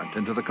experiment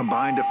into the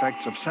combined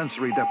effects of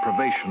sensory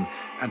deprivation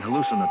and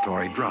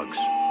hallucinatory drugs.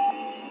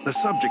 The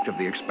subject of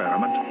the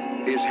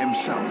experiment is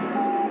himself,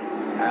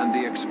 and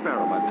the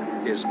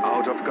experiment is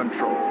out of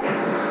control.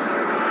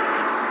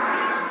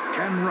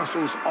 Ken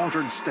Russell's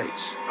Altered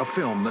States, a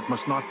film that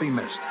must not be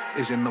missed,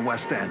 is in the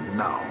West End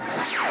now.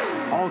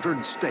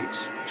 Altered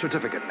States,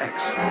 Certificate X.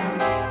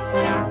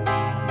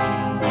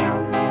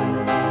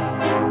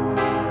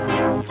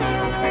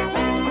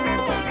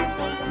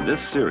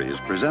 This series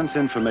presents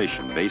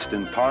information based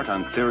in part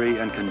on theory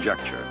and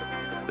conjecture.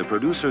 The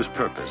producer's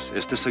purpose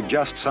is to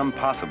suggest some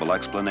possible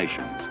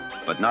explanations,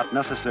 but not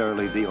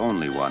necessarily the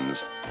only ones,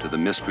 to the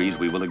mysteries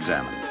we will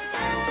examine.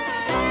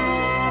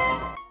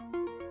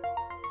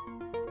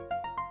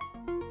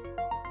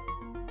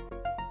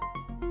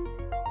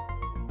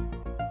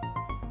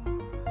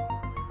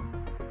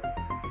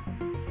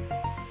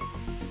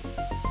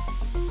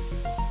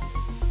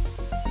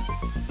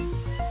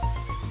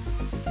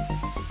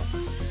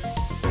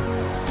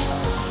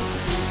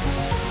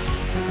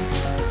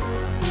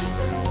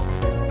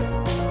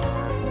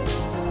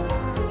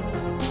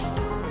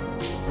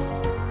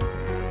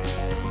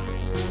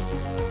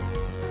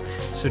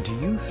 So do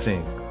you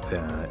think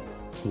that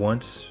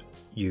once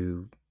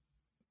you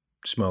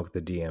smoke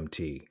the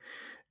DMT,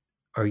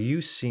 are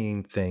you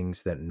seeing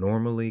things that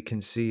normally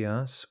can see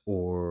us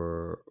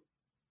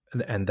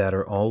and that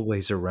are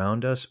always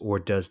around us, or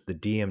does the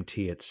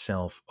DMT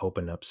itself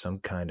open up some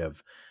kind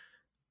of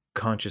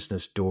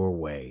consciousness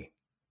doorway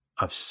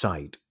of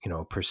sight,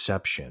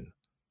 perception?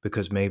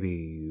 Because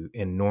maybe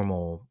in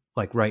normal,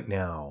 like right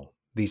now,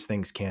 these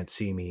things can't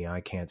see me,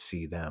 I can't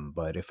see them.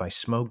 But if I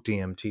smoke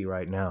DMT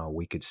right now,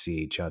 we could see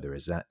each other.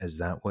 Is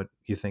that what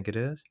you think it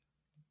is?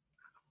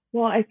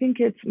 Well, I think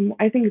it's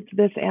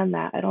this and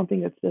that. I don't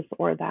think it's this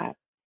or that.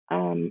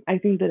 I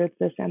think that it's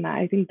this and that.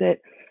 I think that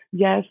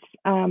yes,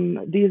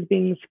 these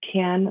beings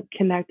can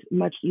connect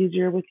much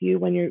easier with you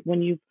when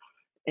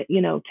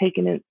you've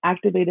taken and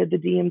activated the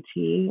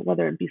DMT,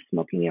 whether it be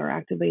smoking or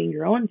activating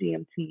your own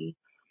DMT.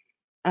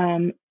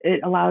 It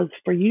allows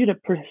for you to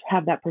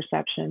have that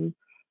perception,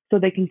 so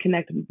they can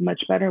connect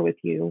much better with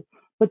you.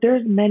 But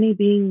there's many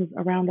beings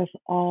around us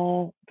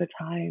all the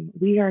time.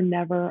 We are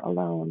never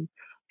alone.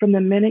 From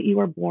the minute you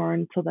are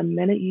born till the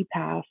minute you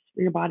pass,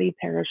 your body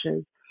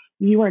perishes,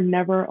 you are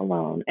never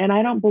alone. And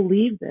I don't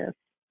believe this.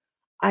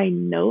 I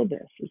know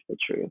this is the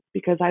truth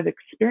because I've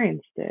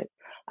experienced it.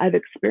 I've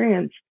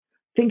experienced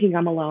thinking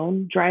I'm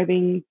alone,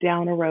 driving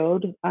down a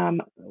road.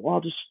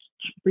 I'll just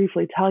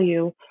briefly tell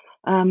you,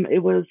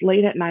 it was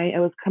late at night. I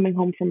was coming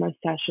home from a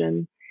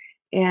session,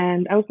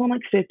 and I was going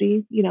like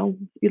 50,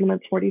 speed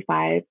limit's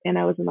 45, and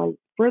I was in the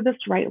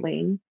furthest right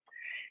lane,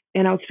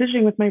 and I was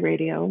fidgeting with my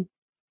radio,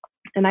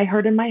 and I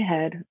heard in my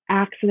head,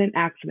 accident,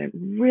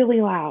 really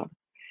loud.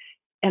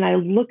 And I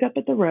look up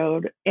at the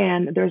road,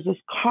 and there's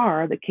this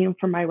car that came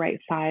from my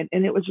right side,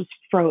 and it was just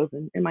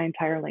frozen in my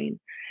entire lane.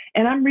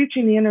 And I'm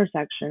reaching the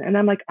intersection, and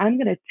I'm like, I'm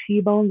going to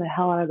T-bone the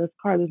hell out of this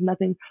car. There's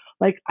nothing,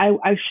 like,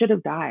 I should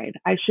have died.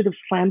 I should have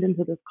slammed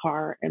into this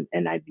car,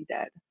 and I'd be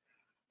dead.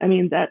 I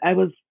mean,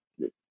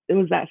 it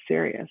was that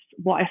serious.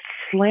 Well, I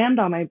slammed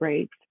on my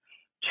brakes,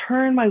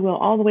 turned my wheel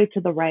all the way to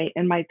the right,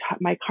 and my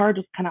car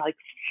just kind of like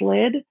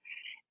slid,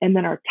 and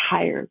then our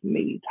tires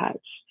maybe touched.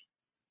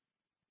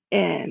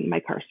 And my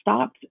car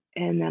stopped,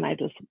 and then I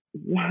just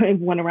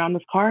went around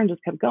this car and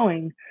just kept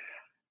going.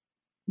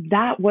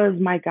 That was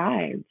my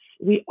guides.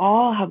 We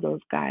all have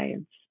those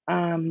guides.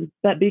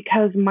 But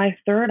because my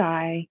third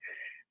eye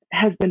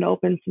has been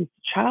open since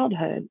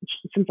childhood,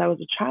 since I was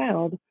a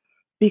child,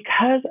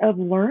 because of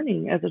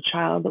learning as a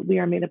child that we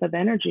are made up of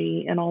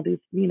energy and all these,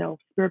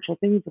 spiritual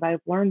things that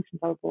I've learned since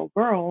I was a little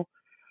girl,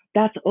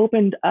 that's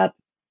opened up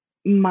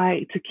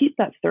to keep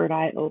that third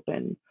eye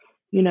open,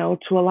 to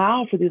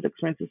allow for these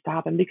experiences to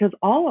happen. Because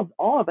all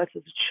of us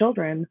as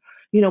children,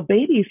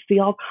 babies see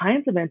all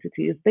kinds of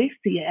entities. They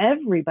see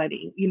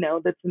everybody,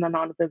 that's in the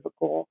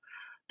non-physical.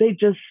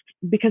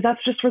 Because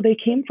that's just where they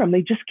came from.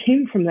 They just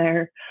came from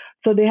there.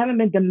 So they haven't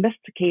been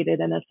domesticated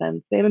in a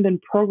sense. They haven't been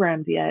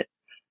programmed yet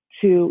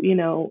to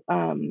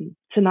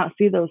not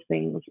see those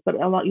things. But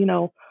a lot,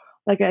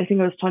 like I think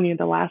I was telling you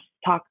the last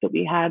talk that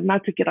we had,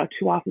 not to get out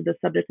too off of the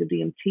subject of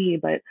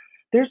DMT, but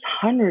there's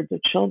hundreds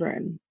of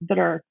children that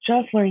are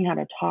just learning how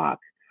to talk.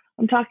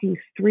 I'm talking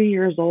 3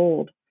 years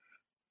old,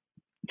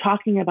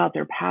 talking about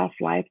their past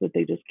life that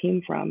they just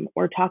came from,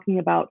 or talking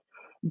about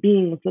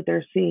beings that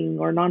they're seeing,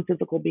 or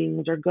non-physical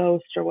beings, or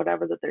ghosts, or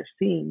whatever that they're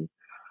seeing.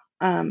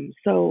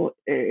 So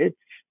it's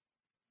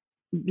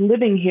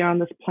living here on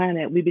this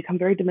planet, we become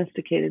very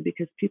domesticated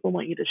because people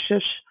want you to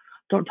shush,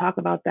 don't talk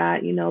about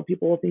that.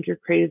 People will think you're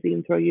crazy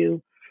and throw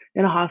you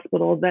in a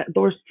hospital.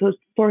 Those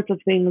sorts of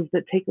things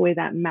that take away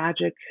that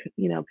magic,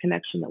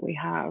 connection that we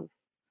have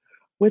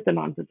with the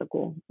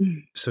non-physical.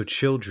 So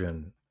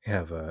children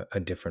have a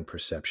different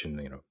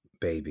perception,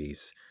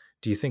 babies.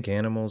 Do you think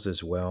animals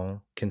as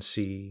well can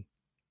see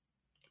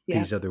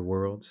these other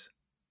worlds?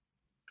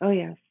 Oh,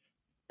 yes,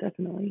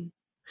 definitely.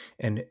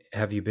 And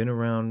have you been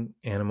around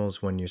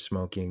animals when you're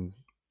smoking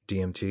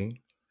DMT?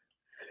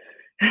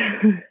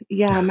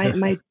 Yeah,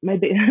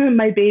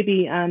 my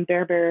baby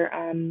Bear,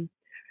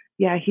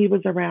 yeah, he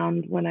was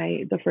around when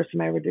the first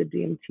time I ever did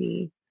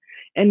DMT,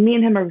 and me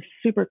and him are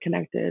super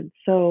connected.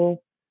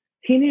 So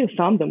he knew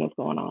something was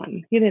going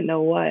on. He didn't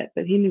know what,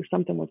 but he knew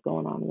something was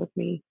going on with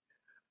me.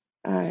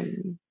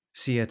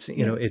 See, it's,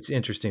 Yeah. it's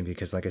interesting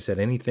because, like I said,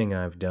 anything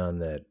I've done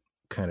that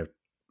kind of,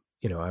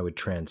 I would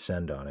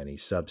transcend on any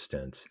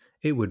substance,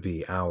 it would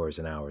be hours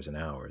and hours and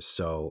hours.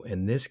 So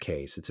in this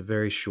case, it's a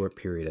very short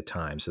period of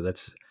time. So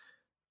that's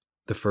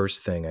the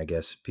first thing I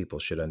guess people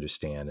should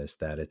understand, is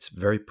that it's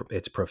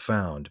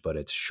profound, but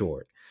it's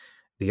short.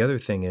 The other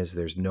thing is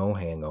there's no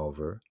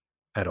hangover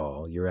at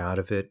all. You're out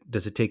of it.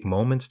 Does it take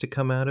moments to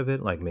come out of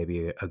it? Like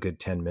maybe a good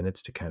 10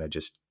 minutes to kind of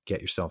just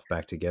get yourself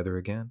back together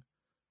again?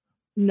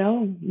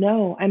 No,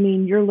 no. I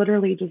mean, you're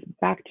literally just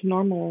back to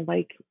normal,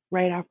 like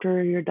right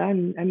after you're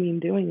done. I mean,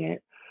 doing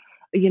it.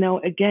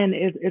 Again,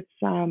 it's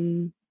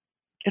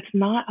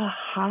not a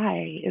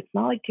high. It's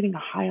not like getting a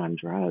high on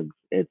drugs.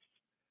 It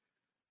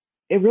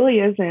really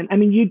isn't. I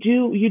mean, you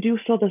do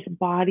feel this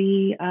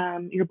body.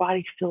 Your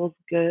body feels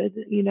good.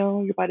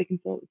 Your body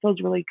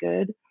feels really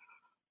good.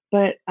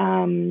 But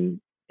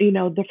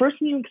the first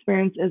thing you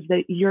experience is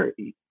that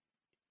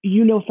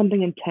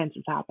something intense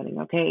is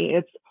happening. Okay,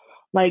 it's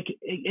like,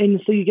 and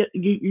so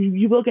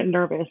you will get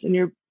nervous, and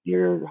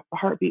your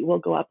heartbeat will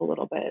go up a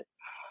little bit.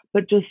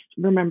 But just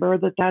remember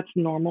that that's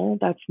normal.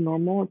 That's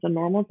normal. It's a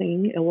normal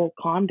thing. It will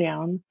calm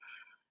down.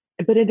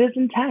 But it is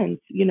intense.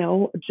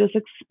 Just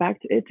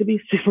expect it to be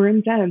super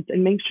intense,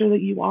 and make sure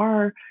that you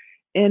are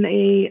in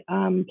a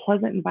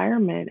pleasant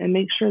environment, and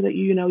make sure that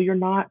you're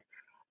not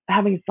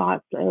having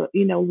thoughts,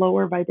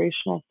 lower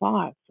vibrational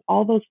thoughts.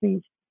 All those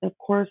things, of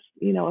course,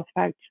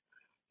 affect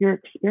your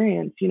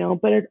experience.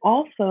 But it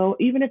also,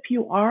 even if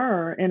you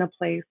are in a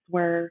place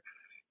where,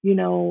 you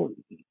know,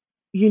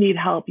 you need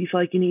help, you feel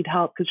like you need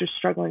help because you're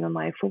struggling in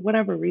life for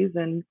whatever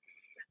reason,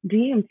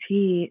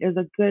 DMT is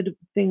a good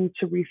thing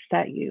to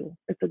reset you.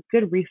 It's a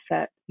good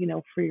reset,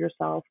 for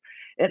yourself.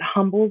 It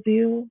humbles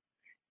you,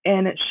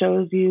 and it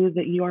shows you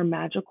that you are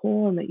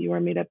magical, and that you are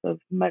made up of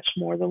much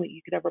more than what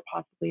you could ever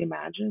possibly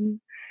imagine,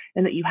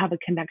 and that you have a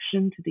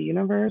connection to the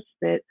universe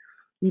that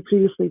you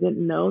previously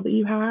didn't know that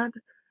you had.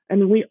 I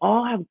mean, we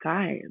all have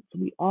guides.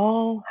 We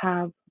all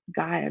have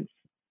guides,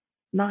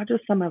 not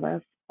just some of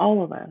us,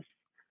 all of us.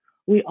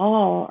 We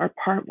all are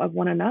part of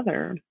one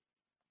another.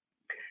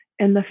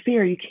 And the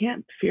fear, you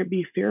can't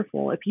be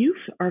fearful. If you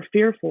are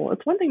fearful,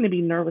 it's one thing to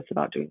be nervous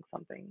about doing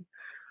something.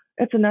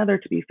 It's another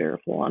to be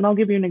fearful. And I'll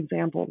give you an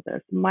example of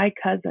this. My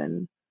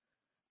cousin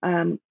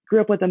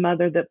grew up with a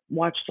mother that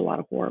watched a lot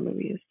of horror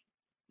movies.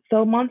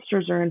 So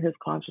monsters are in his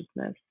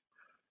consciousness.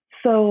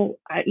 So,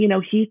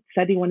 he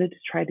said he wanted to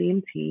try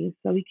DMT.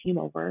 So he came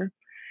over.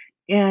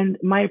 And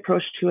my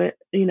approach to it,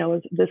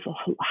 is this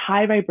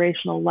high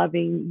vibrational,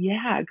 loving,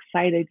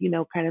 excited,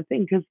 kind of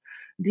thing. Because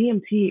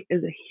DMT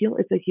is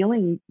it's a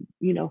healing,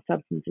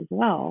 substance as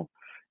well.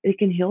 It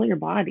can heal your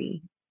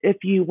body if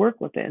you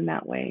work with it in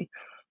that way.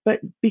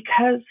 But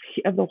because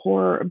of the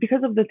horror,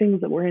 because of the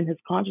things that were in his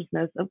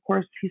consciousness, of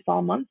course, he saw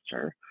a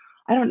monster.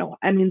 I don't know.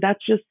 I mean,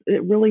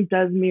 it really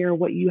does mirror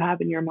what you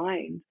have in your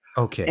mind.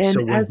 Okay, And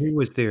so when he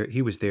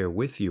was there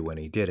with you when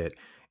he did it,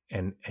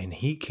 and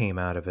he came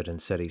out of it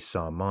and said he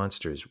saw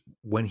monsters.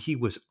 When he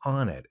was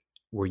on it,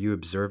 were you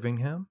observing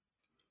him?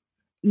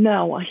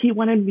 No, he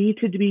wanted me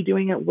to be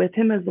doing it with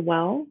him as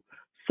well.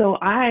 So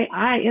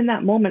I in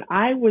that moment,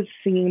 I was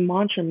singing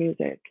mantra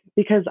music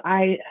because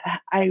I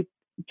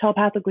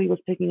telepathically was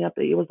picking up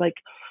that it was like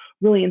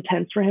really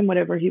intense for him,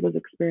 whatever he was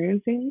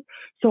experiencing.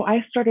 So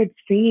I started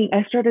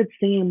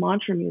singing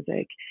mantra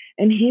music,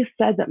 and he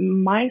said that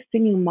my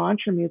singing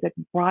mantra music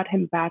brought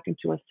him back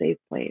into a safe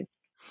place.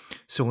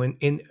 So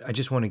I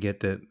just want to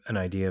get an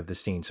idea of the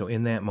scene. So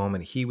in that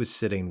moment, he was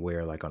sitting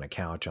where, like on a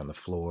couch on the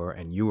floor,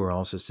 and you were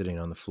also sitting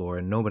on the floor,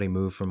 and nobody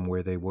moved from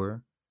where they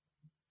were?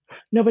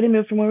 Nobody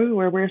moved from where we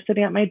were. We were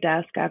sitting at my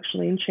desk,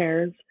 actually, in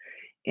chairs.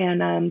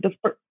 And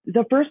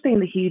the first thing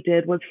that he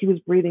did was he was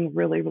breathing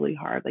really, really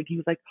hard. Like he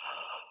was like,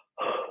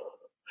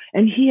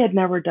 and he had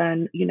never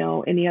done,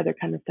 any other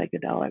kind of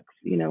psychedelics,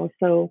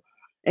 so,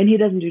 and he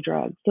doesn't do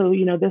drugs. So,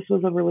 this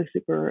was a really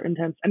super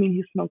intense, I mean,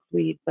 he smokes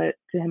weed, but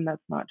to him,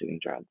 that's not doing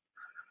drugs.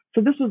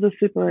 So this was a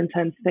super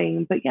intense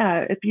thing. But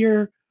yeah,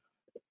 you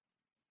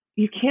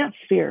can't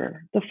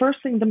fear. The first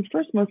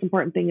most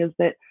important thing is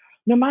that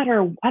no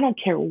matter, I don't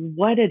care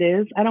what it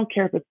is, I don't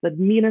care if it's the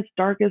meanest,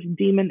 darkest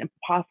demon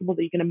possible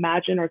that you can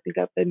imagine or think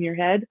of in your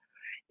head,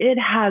 it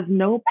has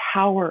no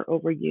power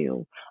over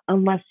you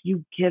unless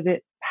you give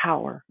it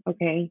power.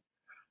 Okay.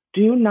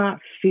 Do not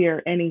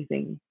fear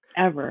anything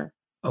ever.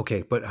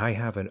 Okay, but I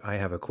have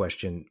a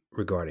question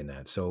regarding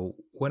that. So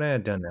when I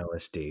had done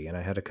LSD, and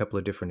I had a couple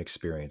of different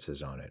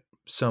experiences on it,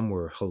 some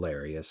were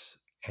hilarious,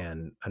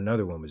 and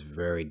another one was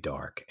very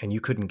dark, and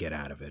you couldn't get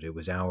out of it. It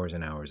was hours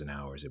and hours and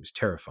hours. It was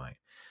terrifying.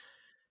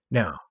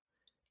 Now,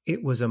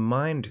 it was a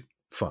mind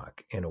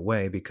fuck in a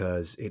way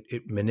because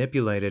it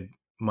manipulated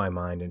my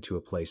mind into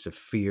a place of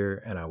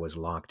fear, and I was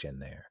locked in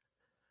there.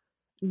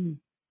 Mm.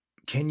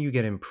 Can you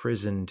get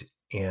imprisoned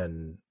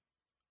in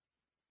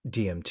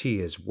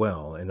DMT as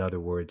well? In other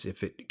words,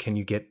 can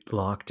you get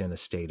locked in a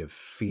state of No,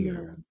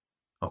 fear?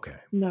 Okay.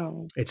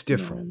 no, It's no,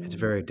 different. It's no.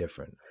 very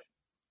different.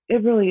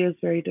 It really is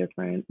very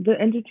different. The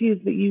entities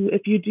that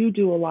if you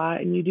do a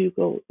lot and you do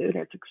go at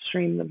its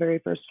extreme the very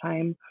first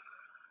time,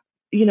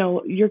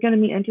 you're going to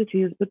meet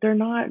entities, but they're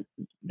not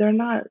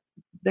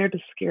there to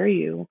scare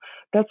you.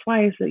 That's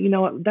why I said,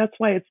 that's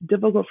why it's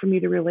difficult for me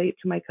to relate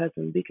to my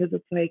cousin, because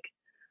it's like,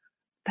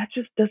 that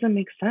just doesn't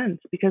make sense,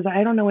 because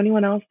I don't know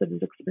anyone else that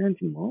is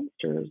experiencing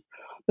monsters.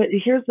 But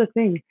here's the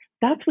thing.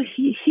 That's what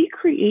he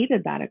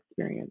created that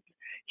experience.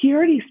 He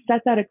already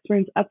set that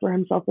experience up for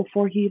himself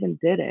before he even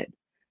did it.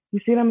 You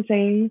see what I'm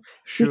saying?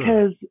 Sure.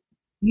 Because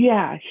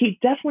yeah, he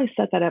definitely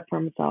set that up for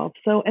himself.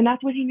 So, and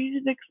that's what he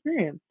needed to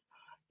experience.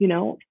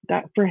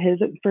 That for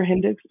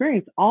him to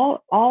experience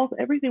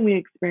everything we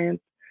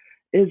experience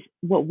is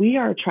what we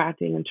are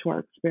attracting into our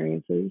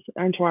experiences,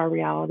 into our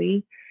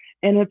reality.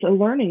 And it's a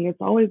learning. It's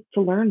always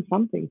to learn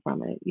something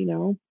from it.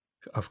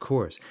 Of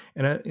course.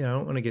 And I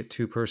don't want to get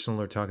too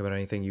personal or talk about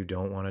anything you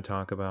don't want to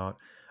talk about.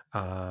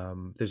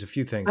 There's a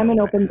few things I I'm an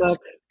want to open ask. book.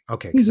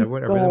 Okay, because I Go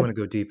really ahead. want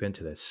to go deep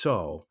into this.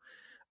 So,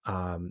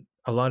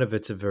 a lot of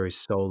it's a very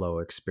solo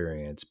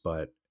experience,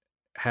 but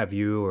have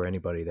you or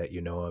anybody that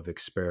you know of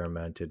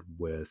experimented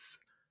with,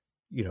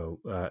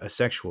 a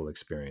sexual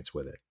experience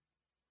with it?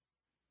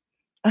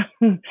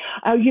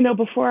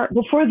 Before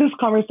this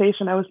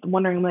conversation, I was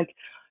wondering, like,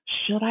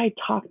 should I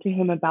talk to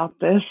him about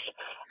this?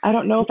 I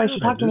don't know if I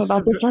should Yeah, talk to him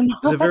about this or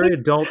this is a not. very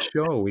adult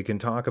show. We can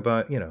talk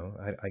about,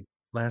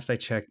 last I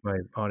checked, my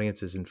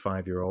audience is in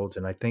 5-year-olds,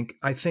 and I think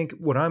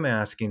what I'm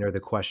asking are the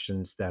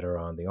questions that are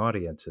on the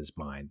audience's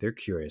mind. They're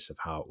curious of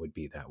how it would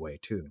be that way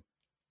too.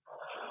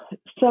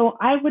 So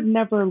I would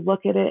never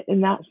look at it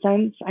in that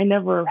sense. I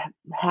never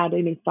had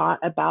any thought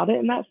about it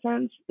in that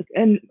sense.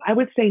 And I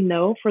would say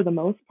no for the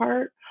most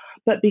part.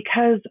 But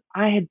because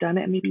I had done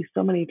it maybe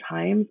so many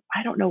times,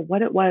 I don't know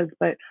what it was,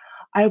 but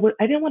I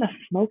didn't want to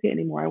smoke it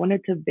anymore. I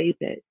wanted to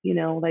vape it,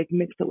 like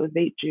mix it with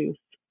vape juice.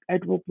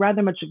 I'd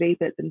rather much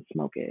vape it than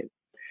smoke it.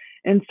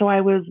 And so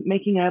I was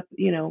making up,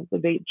 the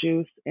vape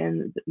juice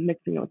and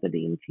mixing it with the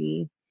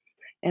DMT.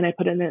 And I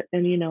put it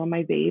in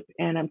my vape,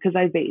 and because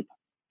I vape.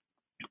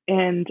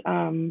 And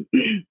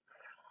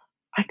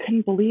I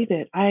couldn't believe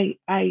it.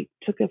 I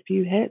took a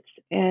few hits,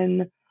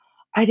 and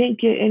I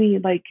didn't get any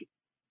like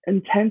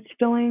intense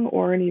feeling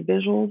or any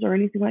visuals or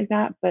anything like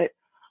that, but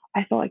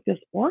I felt like this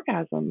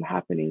orgasm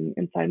happening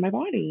inside my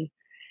body.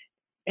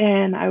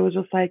 And I was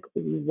just like,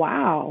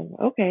 wow,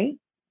 okay,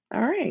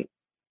 all right.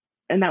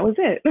 And that was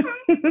it.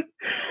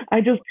 I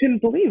just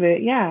couldn't believe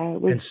it. Yeah,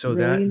 it was And so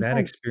really that intense.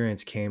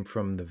 experience came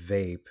from the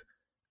vape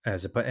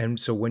and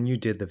so when you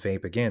did the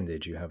vape again,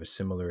 did you have a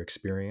similar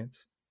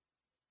experience?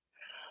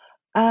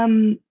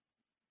 Um,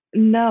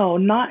 no,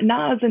 not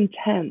as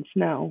intense.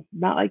 No,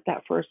 not like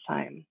that first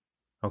time.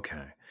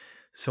 Okay.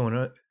 So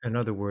in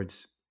other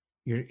words,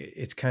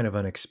 it's kind of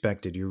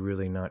unexpected. You're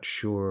really not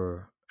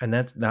sure. And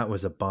that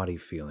was a body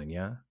feeling,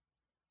 yeah?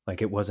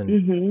 Like it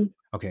wasn't hmm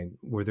okay.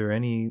 Were there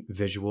any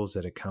visuals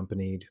that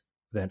accompanied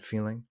that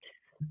feeling?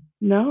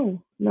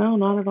 No, no,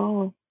 not at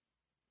all.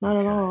 Not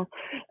at Okay. all.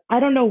 I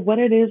don't know what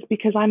it is,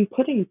 because I'm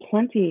putting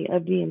plenty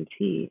of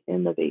DMT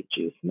in the vape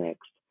juice mix.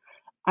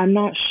 I'm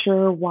not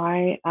sure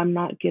why I'm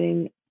not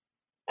getting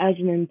as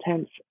an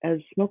intense as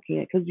smoking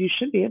it, because you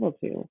should be able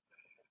to,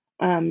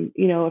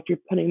 if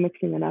you're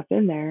mixing enough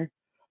in there.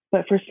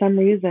 But for some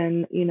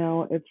reason,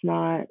 it's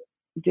not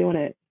doing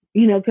it,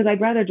 because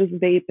I'd rather just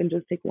vape and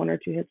just take one or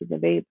two hits of the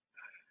vape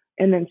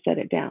and then set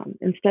it down,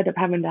 instead of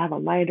having to have a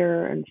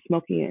lighter and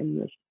smoking it in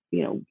this,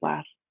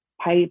 glass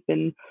pipe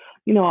and,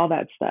 all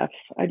that stuff.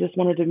 I just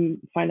wanted to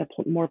find a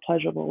more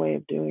pleasurable way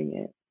of doing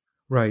it.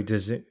 Right.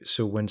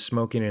 So when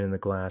smoking it in the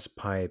glass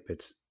pipe,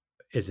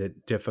 is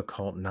it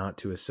difficult not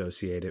to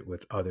associate it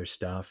with other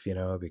stuff,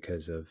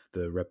 because of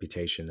the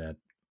reputation that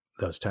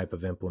those type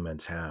of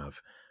implements have?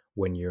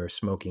 When you're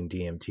smoking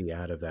DMT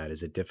out of that,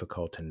 is it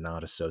difficult to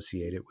not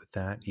associate it with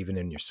that, even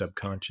in your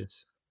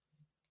subconscious?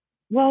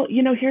 Well,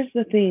 here's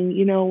the thing,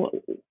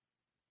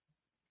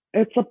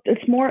 it's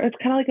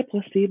kind of like a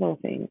placebo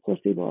thing,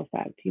 placebo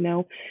effect.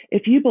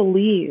 If you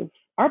believe,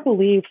 our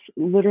beliefs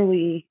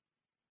literally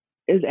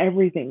is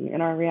everything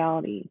in our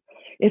reality.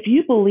 If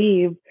you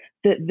believe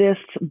that this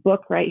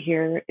book right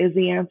here is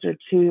the answer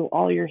to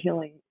all your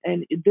healing,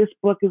 and this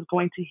book is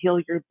going to heal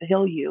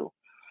you,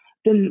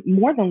 then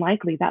more than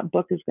likely that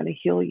book is going to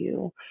heal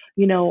you.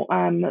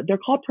 They're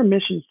called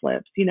permission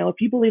slips. If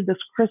you believe this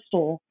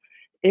crystal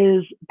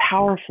is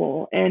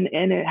powerful and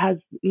it has,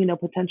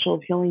 potential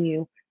of healing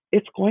you,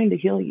 it's going to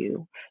heal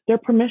you. They're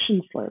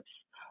permission slips.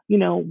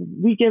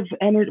 We give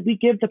energy, we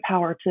give the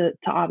power to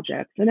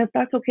objects. And if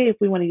that's okay, if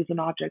we want to use an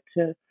object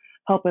to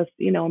help us,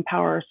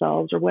 empower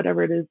ourselves or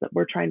whatever it is that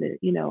we're trying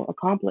to,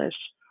 accomplish.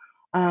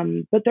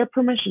 But they're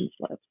permission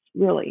slips,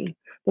 really.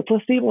 The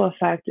placebo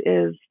effect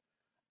is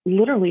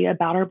literally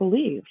about our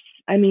beliefs.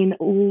 I mean,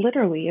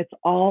 literally, it's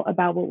all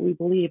about what we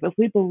believe. If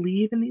we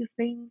believe in these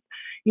things,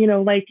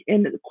 like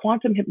in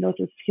quantum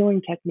hypnosis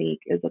healing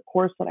technique is a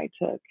course that I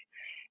took.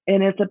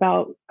 and it's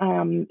about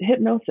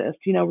hypnosis,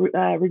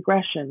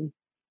 regression,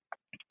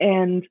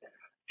 and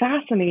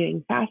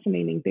fascinating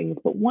things.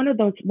 But one of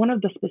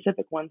the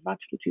specific ones, not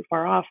to get too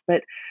far off,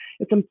 but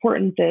it's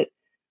important that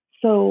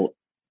so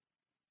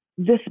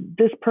this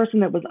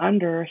person that was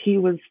under, he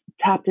was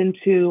tapped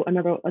into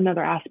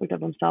another aspect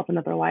of himself,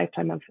 another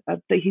lifetime of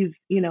that he's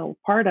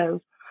part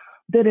of,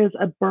 that is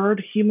a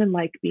bird human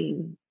like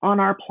being on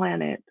our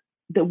planet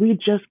that we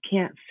just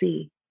can't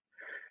see.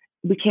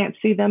 We can't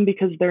see them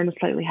because they're in a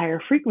slightly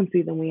higher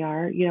frequency than we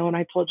are, and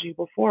I told you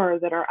before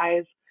that our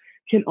eyes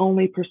can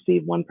only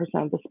perceive 1%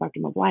 of the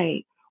spectrum of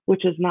light,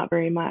 which is not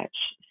very much.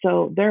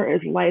 So there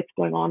is lights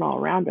going on all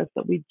around us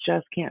that we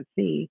just can't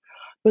see.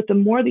 But the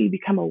more that you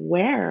become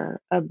aware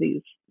of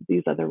these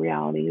other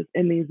realities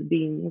and these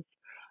beings,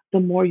 the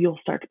more you'll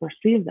start to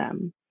perceive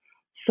them.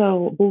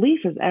 So belief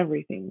is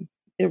everything.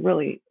 It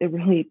really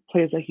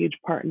plays a huge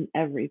part in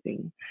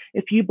everything.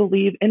 If you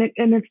believe, and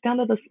it's down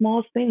to the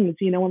smallest things,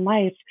 in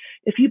life.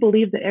 If you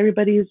believe that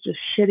everybody is just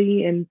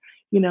shitty and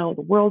the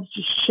world's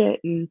just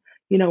shit and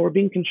we're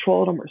being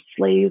controlled and we're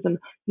slaves and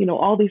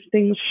all these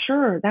things,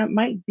 sure, there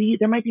might be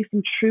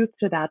some truth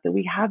to that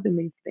we have in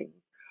these things.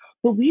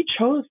 But we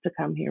chose to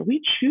come here.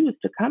 We choose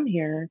to come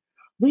here.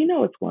 We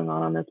know what's going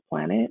on this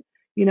planet,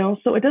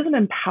 so it doesn't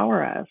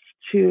empower us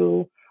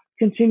to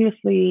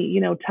continuously,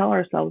 tell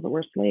ourselves that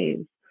we're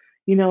slaves.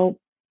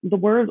 The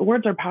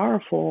words are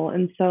powerful.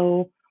 And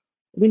so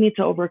we need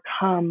to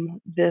overcome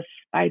this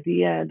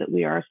idea that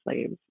we are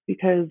slaves,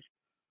 because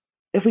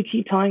if we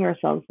keep telling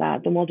ourselves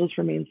that, then we'll just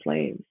remain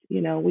slaves.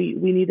 We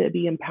need to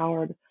be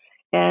empowered.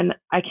 And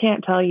I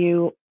can't tell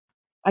you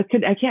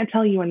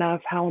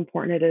enough how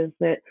important it is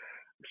that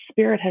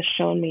Spirit has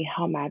shown me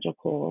how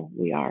magical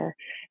we are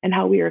and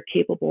how we are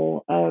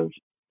capable of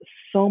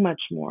so much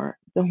more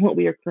than what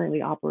we are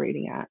currently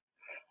operating at.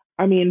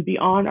 I mean,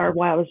 beyond our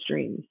wildest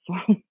dreams.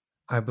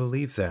 I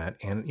believe that.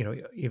 And,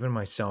 even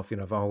myself,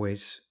 I've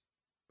always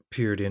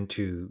peered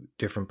into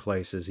different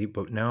places,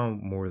 but now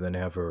more than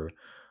ever,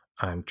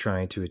 I'm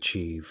trying to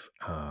achieve,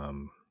 I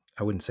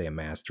wouldn't say a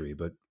mastery,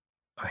 but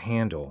a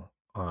handle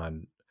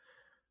on,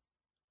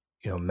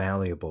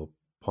 malleable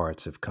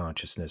parts of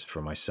consciousness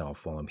for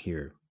myself while I'm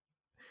here.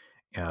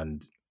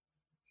 And,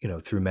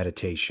 through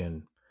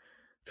meditation,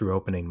 through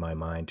opening my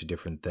mind to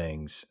different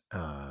things.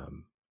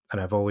 And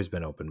I've always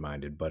been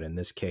open-minded, but in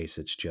this case,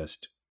 it's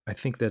just, I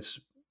think that's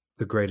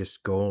the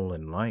greatest goal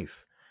in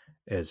life,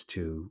 is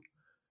to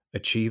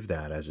achieve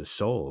that as a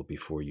soul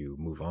before you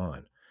move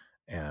on.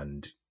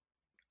 And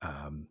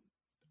I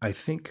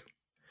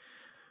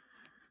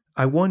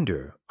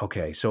wonder,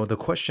 okay, so the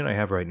question I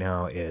have right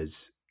now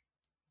is,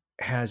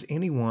 has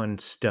anyone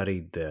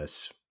studied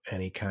this?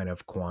 Any kind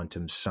of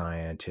quantum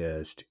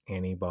scientist,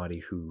 anybody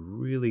who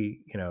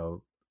really,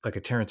 like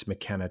a Terence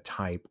McKenna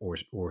type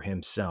or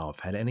himself,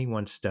 had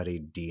anyone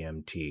studied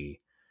DMT,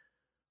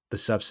 the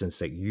substance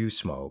that you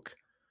smoke,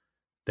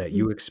 that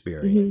you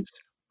experience?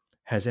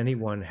 Has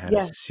anyone had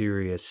a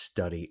serious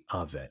study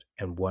of it?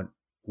 And what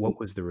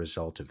was the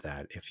result of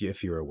that,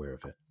 if you're aware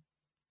of it?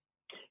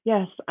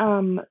 Yes,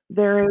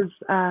 there is,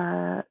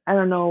 I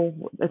don't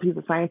know if he's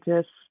a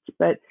scientist,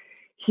 but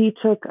he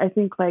took, I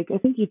think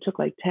he took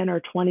like 10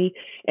 or 20,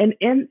 and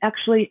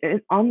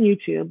on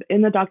YouTube,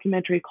 in the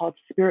documentary called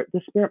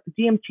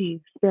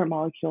DMT Spirit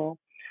Molecule,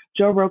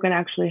 Joe Rogan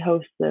actually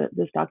hosts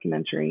this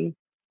documentary,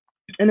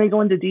 and they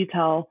go into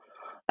detail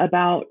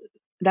about,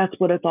 that's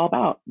what it's all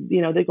about.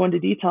 They go into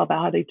detail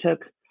about how they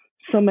took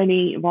so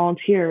many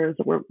volunteers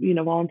that were,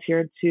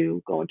 volunteered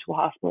to go into a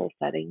hospital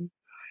setting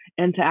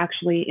and to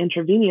actually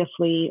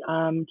intravenously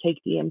take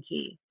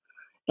DMT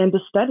and to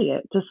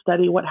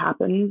study what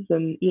happens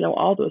and,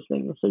 all those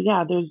things. So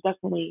yeah, there's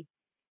definitely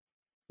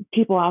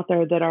people out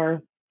there that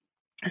are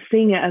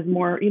seeing it as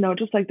more,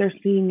 just like they're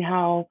seeing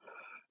how,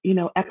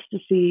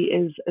 ecstasy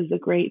is a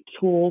great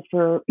tool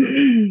for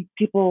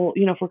people,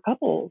 for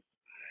couples.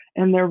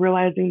 And they're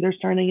realizing they're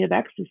starting to give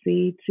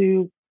ecstasy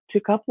to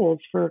couples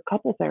for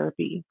couple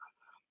therapy.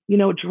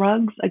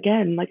 Drugs,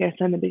 again, like I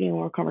said in the beginning of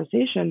our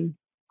conversation,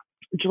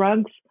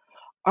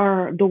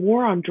 the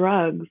war on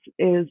drugs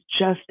is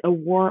just a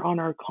war on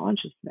our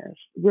consciousness.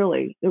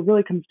 Really, it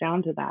really comes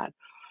down to that.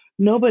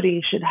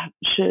 Nobody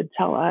should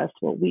tell us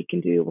what we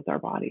can do with our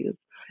bodies.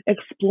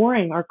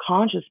 Exploring our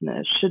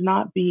consciousness should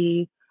not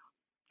be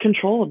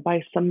controlled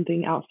by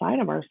something outside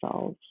of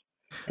ourselves.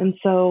 And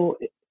so,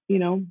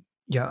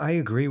 Yeah, I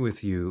agree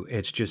with you.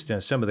 It's just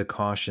some of the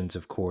cautions,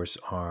 of course,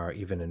 are,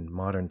 even in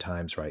modern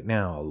times right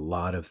now, a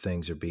lot of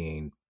things are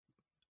being,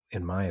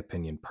 in my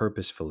opinion,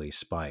 purposefully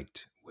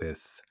spiked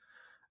with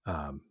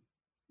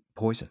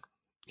poison,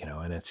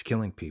 and it's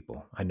killing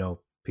people. I know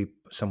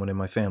someone in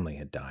my family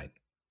had died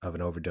of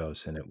an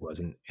overdose, and it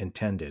wasn't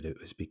intended. It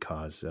was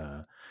because,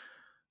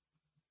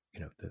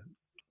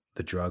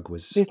 the drug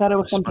was. They thought it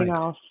was something spiked.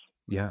 else.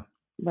 Yeah.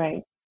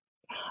 Right.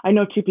 I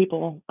know two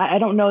people. I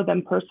don't know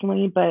them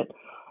personally, but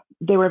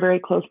they were very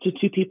close to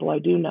two people I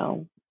do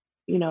know.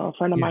 A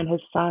friend of mine,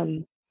 his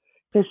son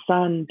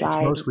died. It's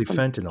mostly from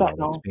fentanyl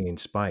that's being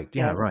spiked.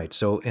 Yeah, right.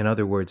 So in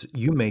other words,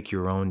 you make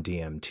your own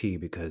DMT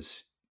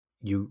because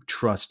you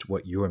trust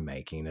what you're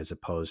making as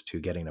opposed to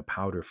getting a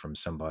powder from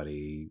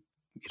somebody.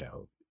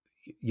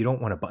 You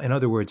don't want to buy. In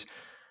other words,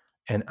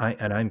 and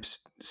I'm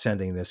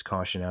sending this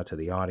caution out to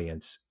the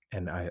audience,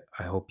 and I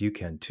hope you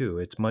can too.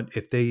 It's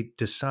if they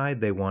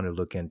decide they want to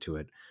look into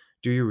it,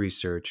 do your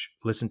research,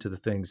 listen to the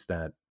things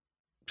that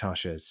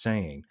Tasha is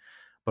saying,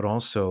 but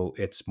also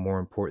it's more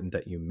important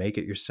that you make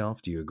it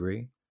yourself. Do you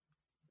agree?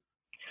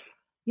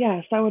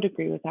 Yes, I would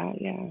agree with that.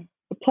 Yeah.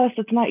 Plus,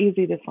 it's not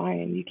easy to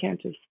find. You can't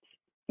just,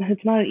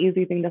 it's not an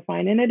easy thing to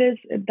find. And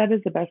that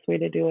is the best way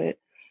to do it.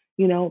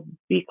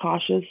 Be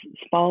cautious,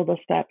 follow the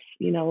steps,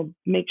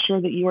 make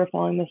sure that you are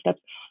following the steps.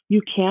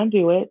 You can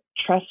do it.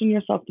 Trust in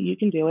yourself that you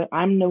can do it.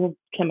 I'm no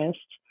chemist.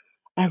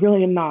 I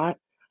really am not.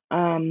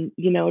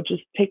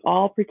 Just take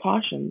all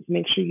precautions.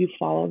 Make sure you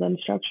follow the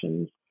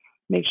instructions.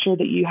 Make sure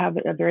that you have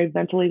a very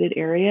ventilated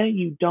area.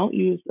 You don't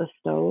use a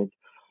stove.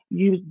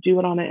 You do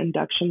it on an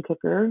induction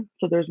cooker,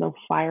 so there's no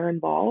fire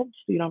involved,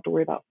 so you don't have to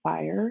worry about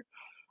fire.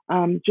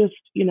 Just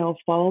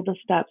follow the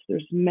steps.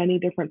 There's many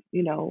different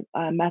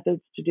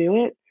methods to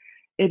do it.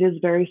 It is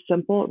very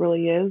simple. It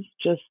really is.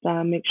 Just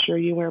make sure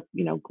you wear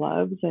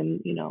gloves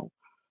and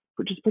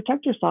just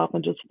protect yourself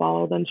and just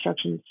follow the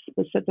instructions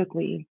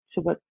specifically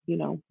to what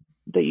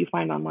that you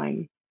find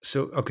online.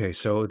 So, okay,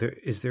 so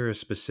is there a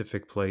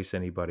specific place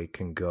anybody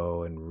can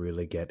go and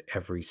really get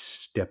every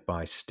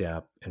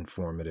step-by-step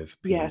informative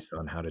Yes. piece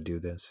on how to do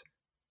this?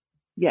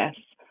 Yes.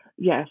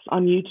 Yes.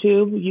 On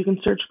YouTube, you can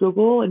search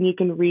Google and you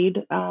can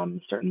read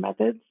certain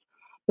methods,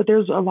 but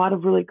there's a lot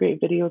of really great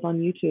videos on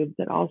YouTube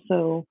that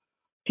also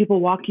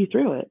people walk you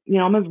through it.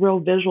 I'm a real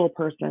visual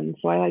person,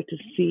 so I like to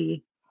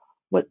see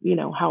what,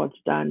 how it's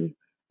done.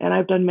 And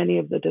I've done many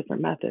of the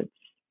different methods.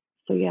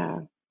 So, yeah.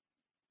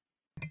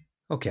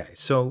 Okay,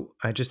 so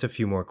just a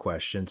few more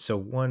questions. So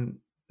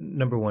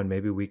number one,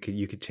 maybe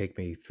you could take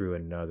me through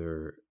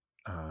another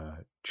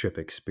trip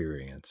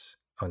experience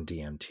on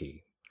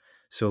DMT.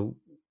 So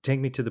take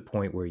me to the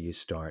point where you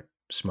start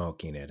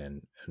smoking it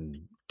and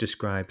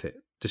describe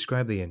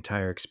the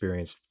entire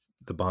experience,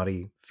 the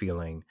body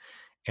feeling,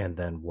 and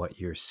then what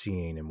you're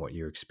seeing and what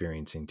you're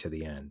experiencing to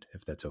the end,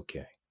 if that's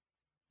okay.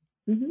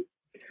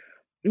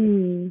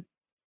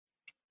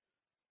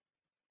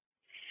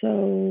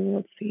 So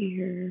let's see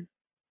here.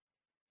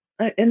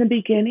 In the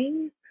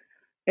beginning,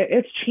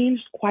 it's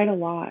changed quite a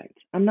lot.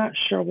 I'm not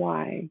sure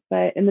why,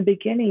 but in the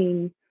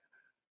beginning,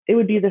 it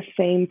would be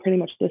pretty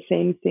much the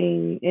same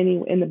thing.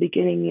 In the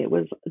beginning, it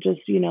was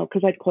just,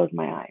 because I'd close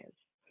my eyes.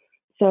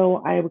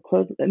 So I would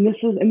close, and this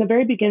was in the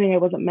very beginning, I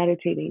wasn't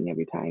meditating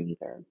every time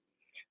either.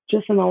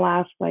 Just in the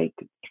last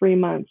 3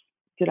 months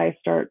did I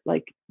start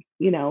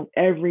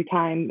every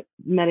time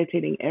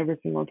meditating every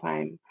single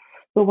time.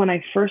 But when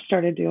I first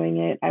started doing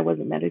it, I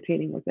wasn't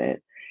meditating with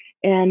it.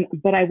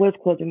 But I was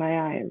closing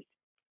my eyes.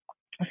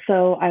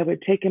 So I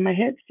would take in my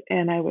hits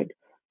and I would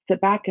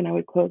sit back and I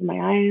would close my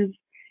eyes.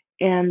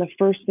 And the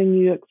first thing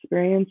you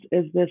experience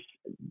is this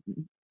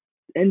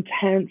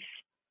intense,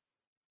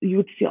 you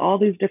would see all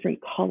these different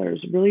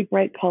colors, really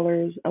bright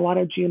colors, a lot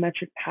of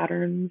geometric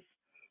patterns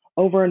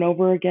over and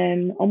over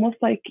again, almost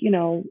like kind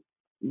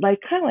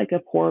of like a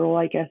portal,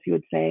 I guess you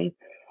would say.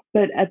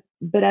 But at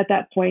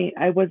that point,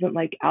 I wasn't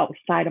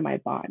outside of my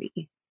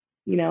body.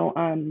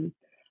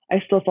 I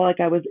still felt like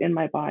I was in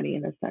my body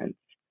in a sense.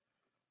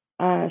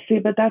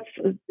 But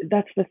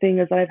that's the thing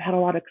is that I've had a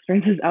lot of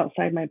experiences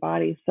outside my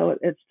body, so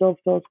it still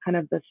feels kind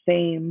of the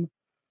same.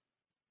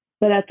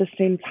 But at the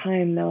same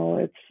time,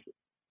 no,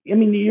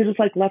 you're just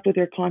left with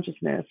your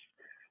consciousness.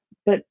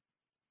 But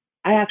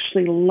I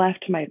actually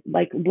left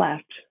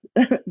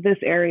this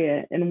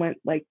area and went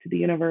to the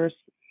universe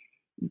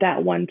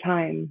that one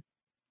time.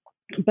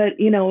 But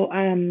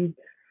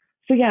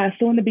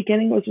so in the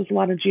beginning it was just a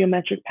lot of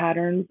geometric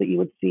patterns that you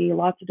would see,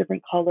 lots of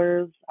different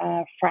colors,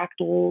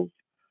 fractals.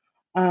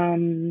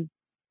 That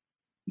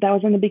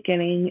was in the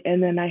beginning,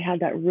 and then I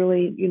had that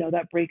really,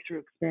 that breakthrough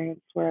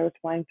experience where I was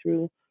flying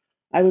through.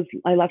 I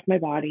left my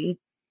body,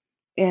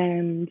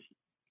 and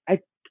I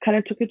kind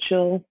of took a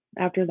chill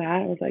after that.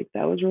 I was like,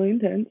 that was really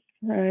intense.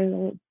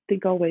 I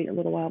think I'll wait a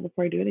little while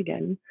before I do it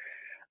again.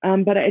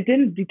 But it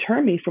didn't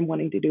deter me from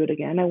wanting to do it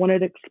again. I wanted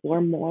to explore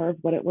more of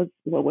what it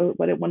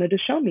wanted to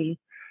show me.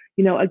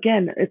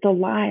 Again, it's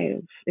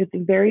alive. It's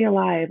very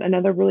alive.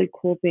 Another really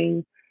cool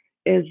thing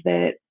is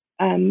that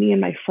me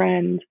and my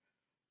friend,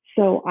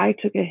 so I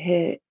took a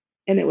hit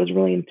and it was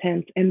really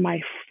intense, and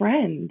my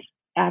friend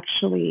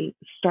actually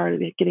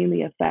started getting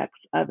the effects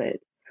of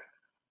it.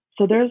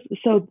 So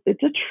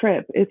it's a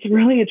trip. It's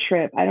really a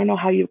trip. I don't know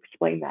how you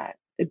explain that.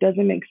 It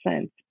doesn't make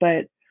sense,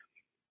 but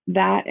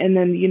that, and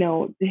then,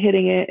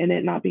 hitting it and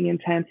it not being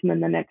intense, and then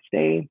the next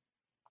day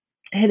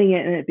hitting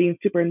it and it being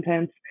super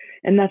intense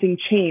and nothing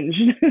changed.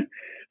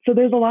 So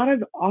there's a lot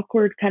of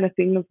awkward kind of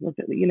things with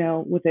it,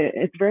 with it.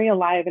 It's very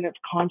alive and it's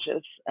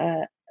conscious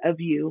of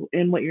you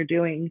and what you're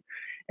doing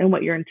and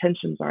what your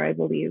intentions are, I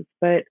believe.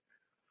 But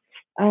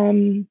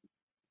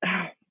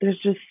there's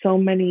just so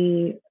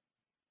many.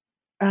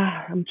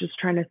 I'm just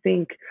trying to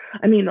think.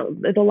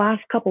 The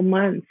last couple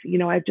months,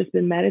 I've just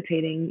been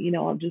meditating.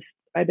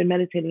 I've been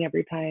meditating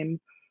every time.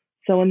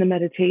 So in the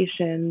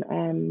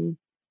meditation,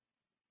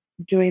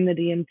 doing the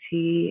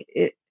DMT,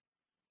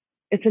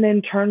 it's an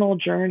internal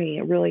journey.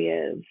 It really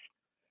is.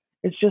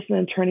 It's just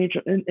an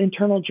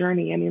internal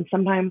journey. I mean,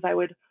 sometimes I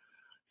would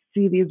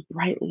see these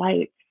bright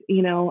lights,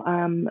 above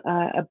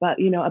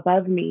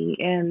me,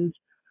 and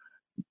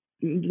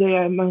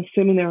I'm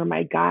assuming they were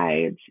my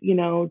guides,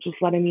 just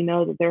letting me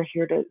know that they're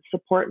here to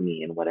support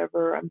me in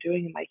whatever I'm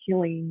doing in my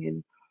healing.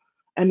 And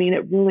I mean,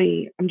 it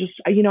really, I'm just,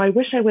 I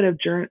wish I would have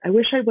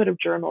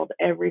journaled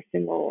every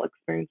single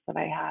experience that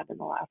I had in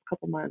the last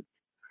couple months.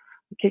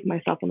 I kick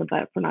myself in the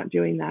butt for not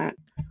doing that.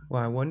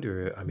 Well, I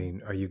wonder, I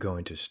mean, are you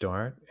going to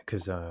start?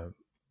 Because, I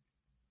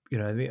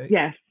mean,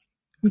 yes.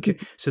 Okay.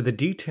 So the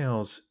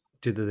details,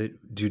 do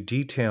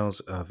details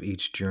of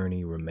each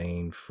journey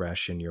remain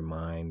fresh in your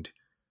mind,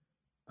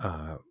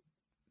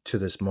 to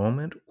this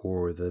moment,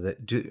 or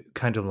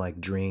kind of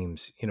like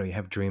dreams, you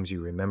have dreams,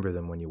 you remember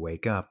them when you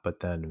wake up,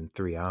 but then in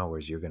 3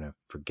 hours, you're going to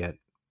forget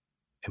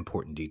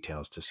important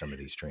details to some of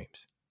these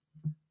dreams.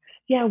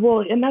 Yeah, well,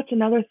 and that's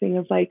another thing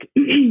is like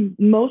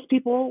most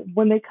people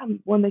when they come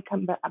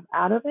back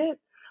out of it,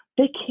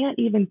 they can't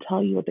even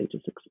tell you what they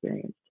just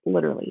experienced,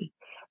 literally.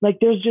 Like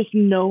there's just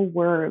no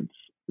words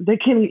that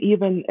can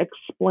even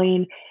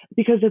explain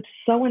because it's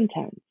so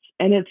intense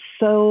and it's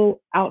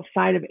so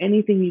outside of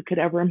anything you could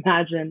ever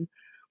imagine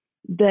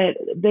that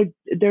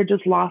they're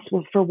just lost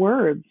for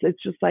words.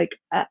 It's just like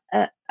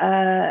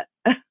like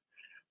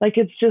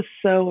it's just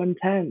so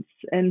intense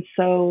and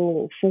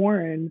so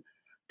foreign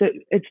that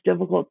it's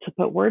difficult to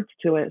put words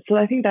to it. So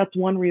I think that's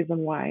one reason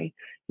why,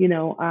 but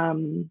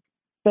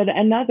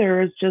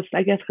another is just,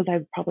 I guess, because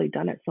I've probably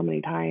done it so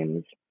many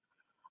times.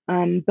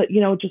 But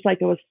just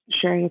like I was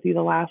sharing with you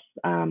the last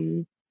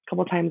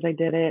couple of times I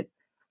did it,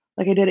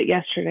 like I did it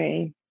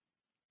yesterday,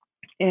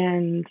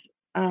 and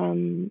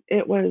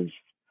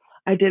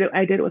I did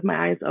it with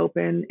my eyes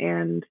open,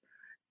 and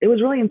it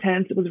was really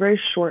intense. It was very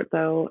short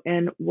though,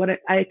 and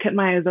I kept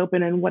my eyes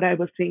open, and what I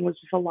was seeing was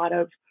just a lot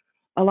of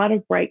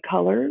bright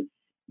colors,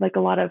 like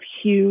a lot of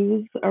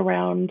hues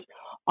around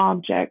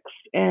objects,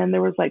 and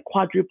there was like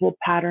quadruple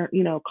pattern,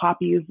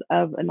 copies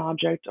of an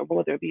object, or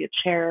whether it be a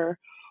chair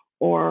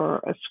or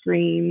a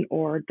screen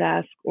or a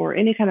desk or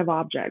any kind of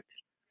object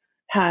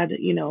had,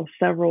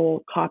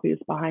 several copies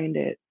behind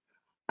it.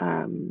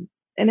 And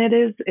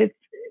it's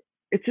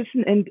just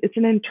it's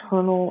an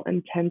internal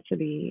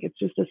intensity. It's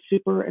just a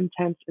super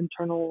intense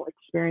internal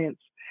experience.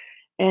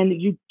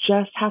 And you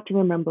just have to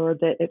remember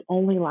that it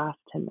only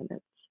lasts 10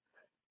 minutes.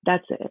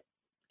 That's it.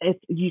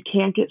 You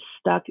can't get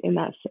stuck in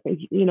that,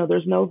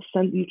 there's no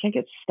sense, you can't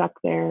get stuck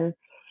there.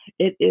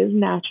 It is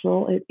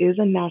natural. It is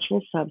a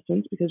natural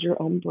substance because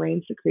your own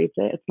brain secretes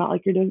it. It's not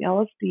like you're doing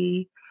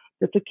LSD.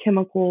 That's a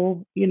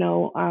chemical,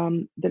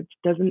 that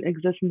doesn't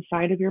exist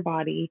inside of your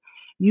body.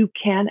 You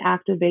can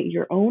activate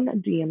your own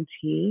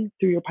DMT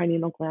through your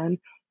pineal gland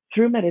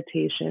through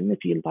meditation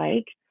if you'd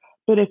like.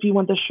 But if you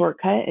want the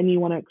shortcut and you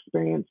want to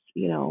experience,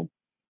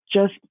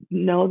 just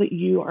know that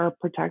you are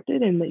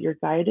protected and that you're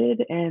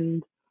guided,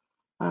 and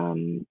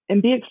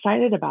be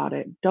excited about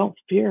it. Don't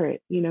fear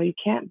it. You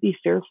can't be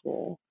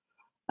fearful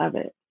of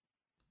it.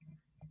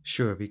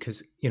 Sure,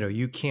 because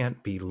you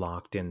can't be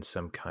locked in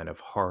some kind of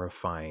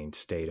horrifying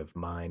state of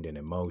mind and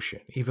emotion.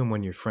 Even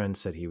when your friend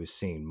said he was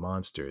seeing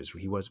monsters,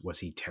 was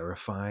he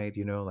terrified?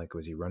 Like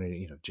was he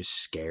running?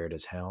 Just scared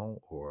as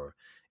hell, or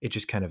it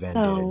just kind of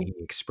ended and he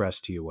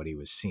expressed to you what he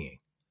was seeing.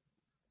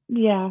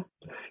 Yeah,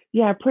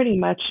 pretty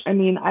much. I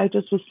mean, I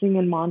just was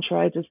singing mantra.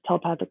 I just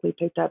telepathically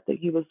picked up that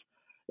it was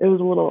a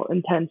little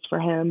intense for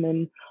him,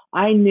 and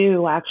I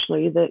knew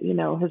actually that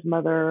his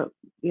mother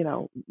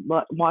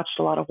watched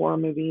a lot of horror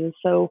movies.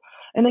 So,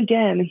 and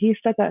again, he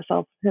set that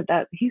up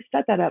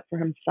for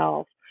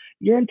himself.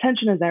 Your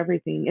intention is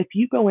everything. If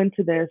you go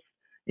into this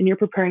and you're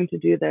preparing to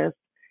do this,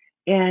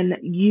 and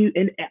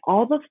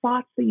all the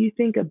thoughts that you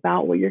think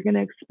about what you're going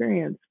to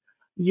experience,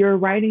 you're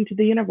writing to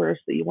the universe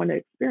that you want to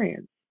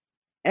experience.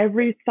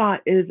 Every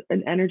thought is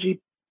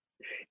energy.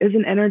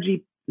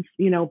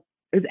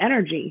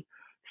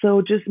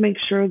 So just make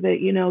sure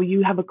that,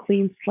 you have a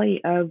clean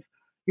slate of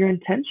your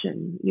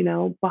intention,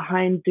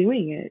 behind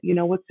doing it.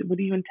 What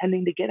are you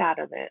intending to get out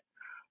of it?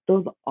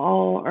 Those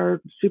all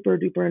are super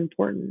duper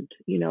important.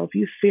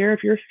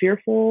 If you're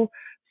fearful,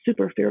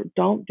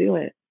 don't do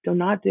it. Do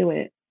not do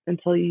it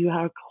until you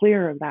are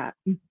clear of that.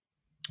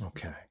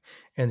 Okay.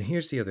 And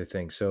here's the other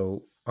thing.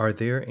 So are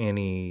there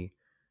any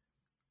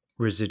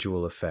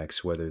residual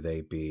effects, whether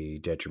they be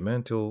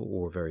detrimental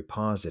or very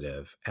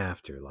positive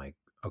after, like,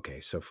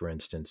 okay, so for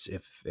instance,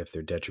 if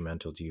they're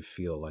detrimental, do you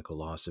feel like a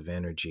loss of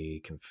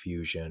energy,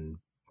 confusion,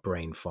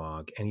 brain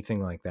fog,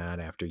 anything like that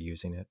after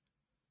using it?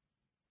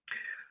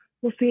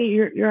 Well, see,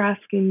 you're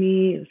asking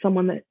me,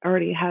 someone that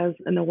already has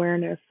an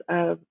awareness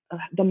of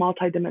the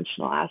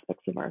multidimensional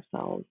aspects of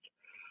ourselves.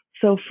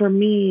 So for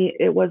me,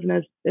 it wasn't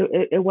as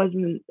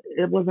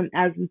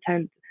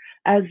intense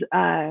as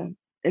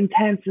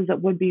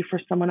it would be for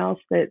someone else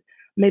that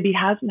maybe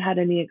hasn't had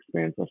any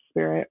experience with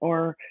spirit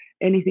or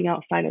anything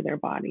outside of their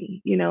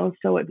body.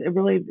 So it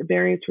really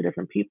varies for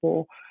different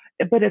people.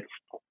 But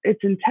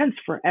it's intense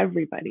for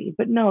everybody.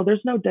 But no,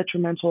 there's no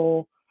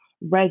detrimental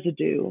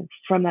residue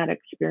from that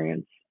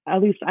experience.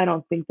 At least I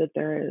don't think that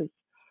there is.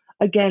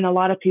 Again, a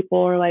lot of people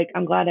are like,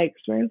 I'm glad I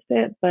experienced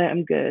it, but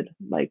I'm good.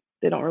 Like,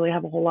 they don't really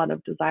have a whole lot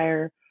of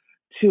desire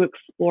to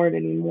explore it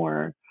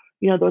anymore.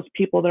 Those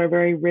people that are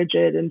very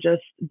rigid and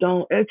just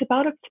don't, it's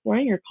about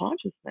exploring your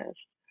consciousness.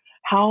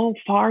 How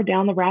far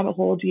down the rabbit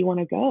hole do you want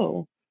to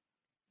go?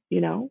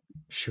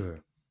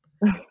 Sure.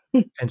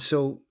 And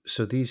so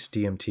these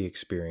DMT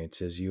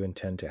experiences, you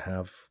intend to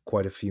have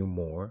quite a few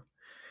more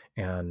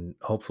and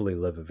hopefully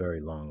live a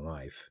very long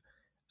life.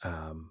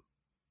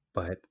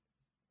 But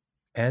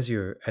as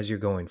you're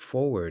going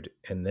forward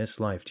in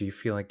this life, do you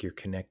feel like you're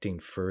connecting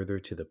further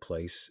to the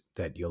place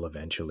that you'll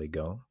eventually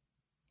go?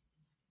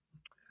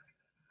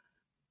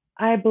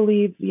 I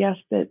believe, yes,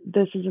 that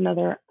this is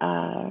another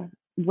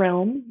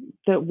realm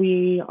that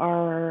we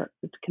are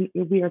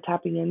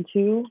tapping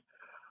into.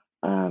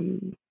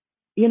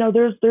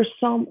 There's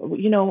some,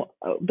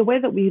 the way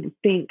that we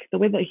think, the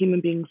way that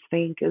human beings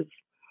think is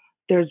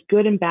there's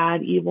good and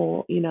bad,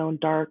 evil,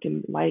 dark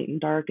and light and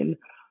dark, and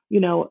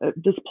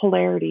this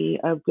polarity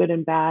of good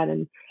and bad.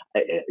 And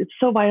it's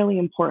so vitally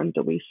important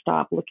that we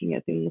stop looking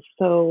at things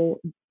so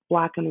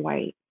black and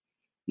white,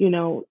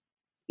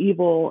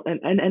 evil.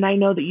 And I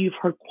know that you've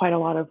heard quite a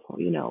lot of,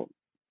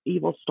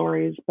 evil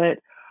stories, but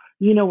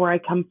where I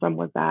come from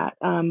with that.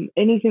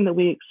 Anything that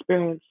we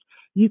experience,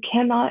 you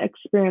cannot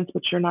experience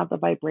what you're not the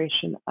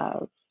vibration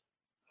of.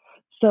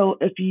 So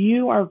if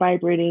you are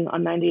vibrating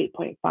on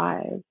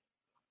 98.5,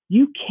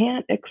 you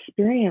can't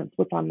experience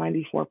what's on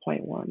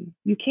 94.1.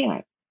 You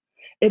can't.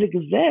 It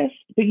exists,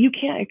 but you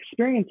can't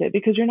experience it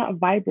because you're not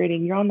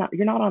vibrating. You're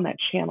not on that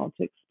channel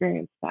to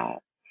experience that.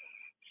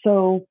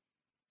 So,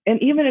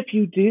 and even if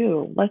you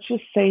do, let's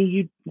just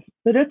say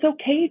but it's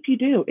okay if you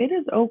do. It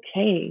is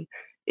okay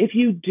if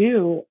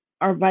you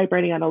are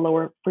vibrating at a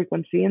lower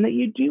frequency and that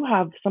you do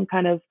have some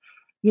kind of,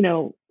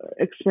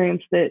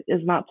 experience that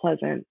is not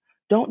pleasant.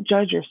 Don't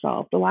judge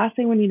yourself. The last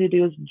thing we need to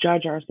do is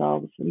judge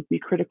ourselves and be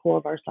critical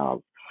of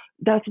ourselves.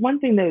 That's one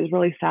thing that is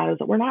really sad, is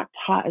that we're not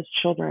taught as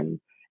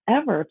children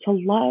ever to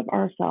love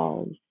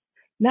ourselves.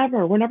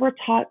 Never. We're never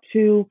taught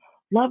to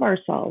love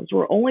ourselves.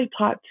 We're only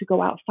taught to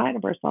go outside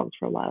of ourselves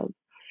for love.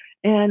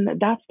 And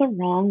that's the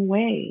wrong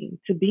way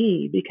to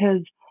be,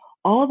 because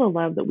all the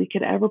love that we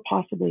could ever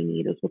possibly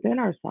need is within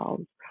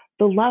ourselves.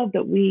 The love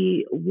that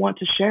we want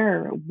to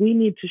share, we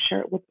need to share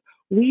it with,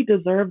 we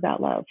deserve that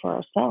love for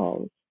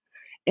ourselves.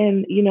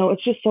 And,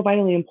 it's just so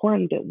vitally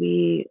important that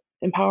we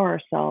empower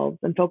ourselves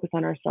and focus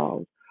on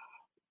ourselves.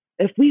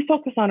 If we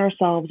focus on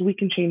ourselves, we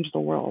can change the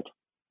world.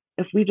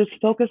 If we just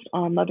focus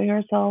on loving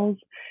ourselves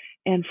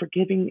and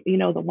forgiving,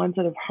 the ones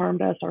that have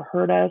harmed us or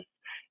hurt us,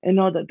 and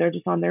know that they're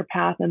just on their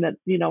path, and that,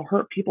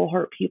 hurt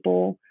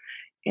people,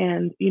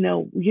 and,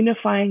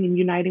 unifying and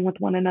uniting with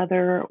one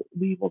another,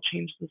 we will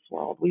change this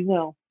world. We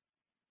will.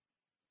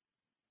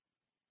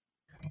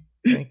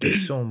 Thank you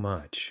so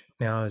much.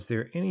 Now, is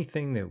there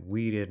anything that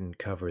we didn't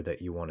cover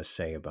that you want to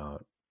say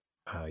about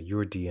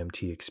your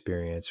DMT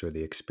experience or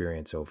the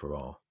experience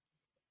overall?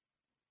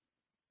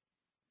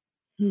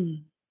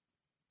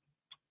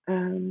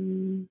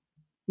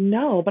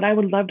 No, but I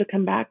would love to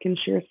come back and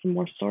share some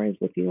more stories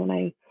with you when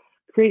I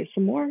create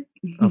some more.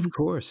 Of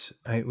course.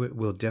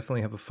 We'll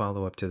definitely have a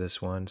follow-up to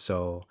this one.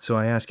 So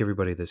I ask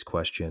everybody this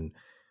question.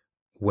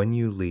 When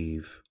you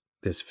leave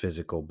this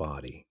physical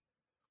body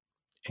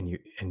and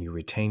you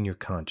retain your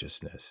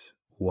consciousness,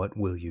 what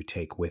will you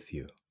take with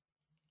you?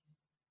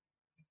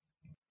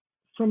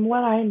 From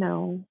what I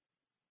know,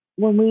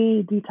 when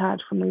we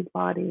detach from these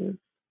bodies,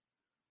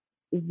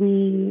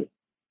 we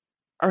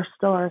are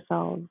still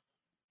ourselves.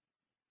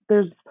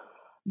 There's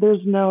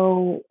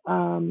no,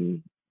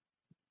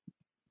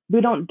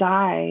 we don't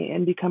die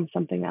and become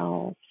something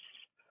else.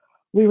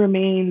 We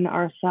remain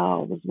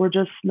ourselves. We're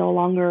just no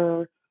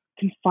longer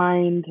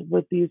confined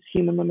with these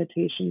human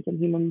limitations and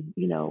human,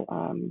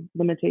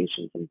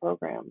 limitations and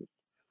programs.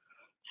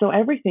 So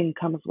everything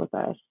comes with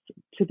us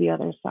to the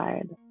other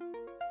side.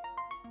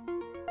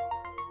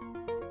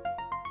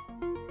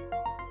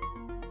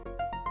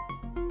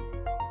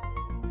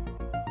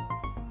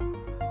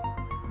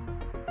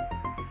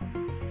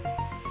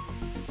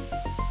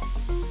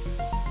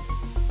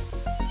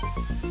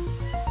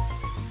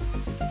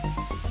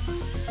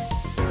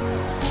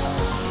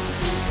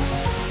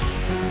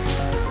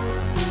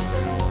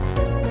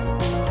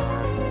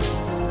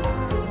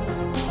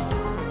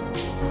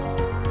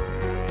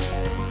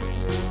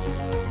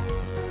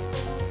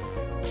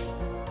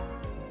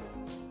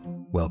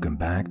 Welcome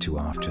back to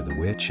Off to the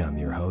Witch. I'm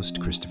your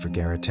host, Christopher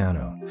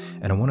Garitano,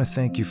 and I want to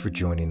thank you for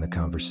joining the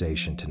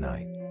conversation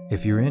tonight.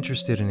 If you're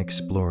interested in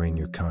exploring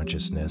your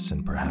consciousness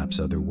and perhaps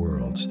other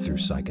worlds through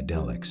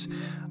psychedelics,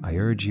 I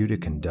urge you to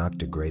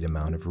conduct a great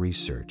amount of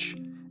research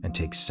and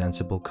take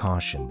sensible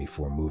caution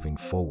before moving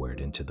forward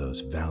into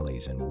those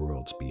valleys and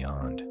worlds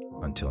beyond.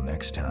 Until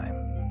next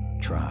time,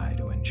 try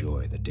to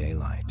enjoy the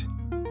daylight.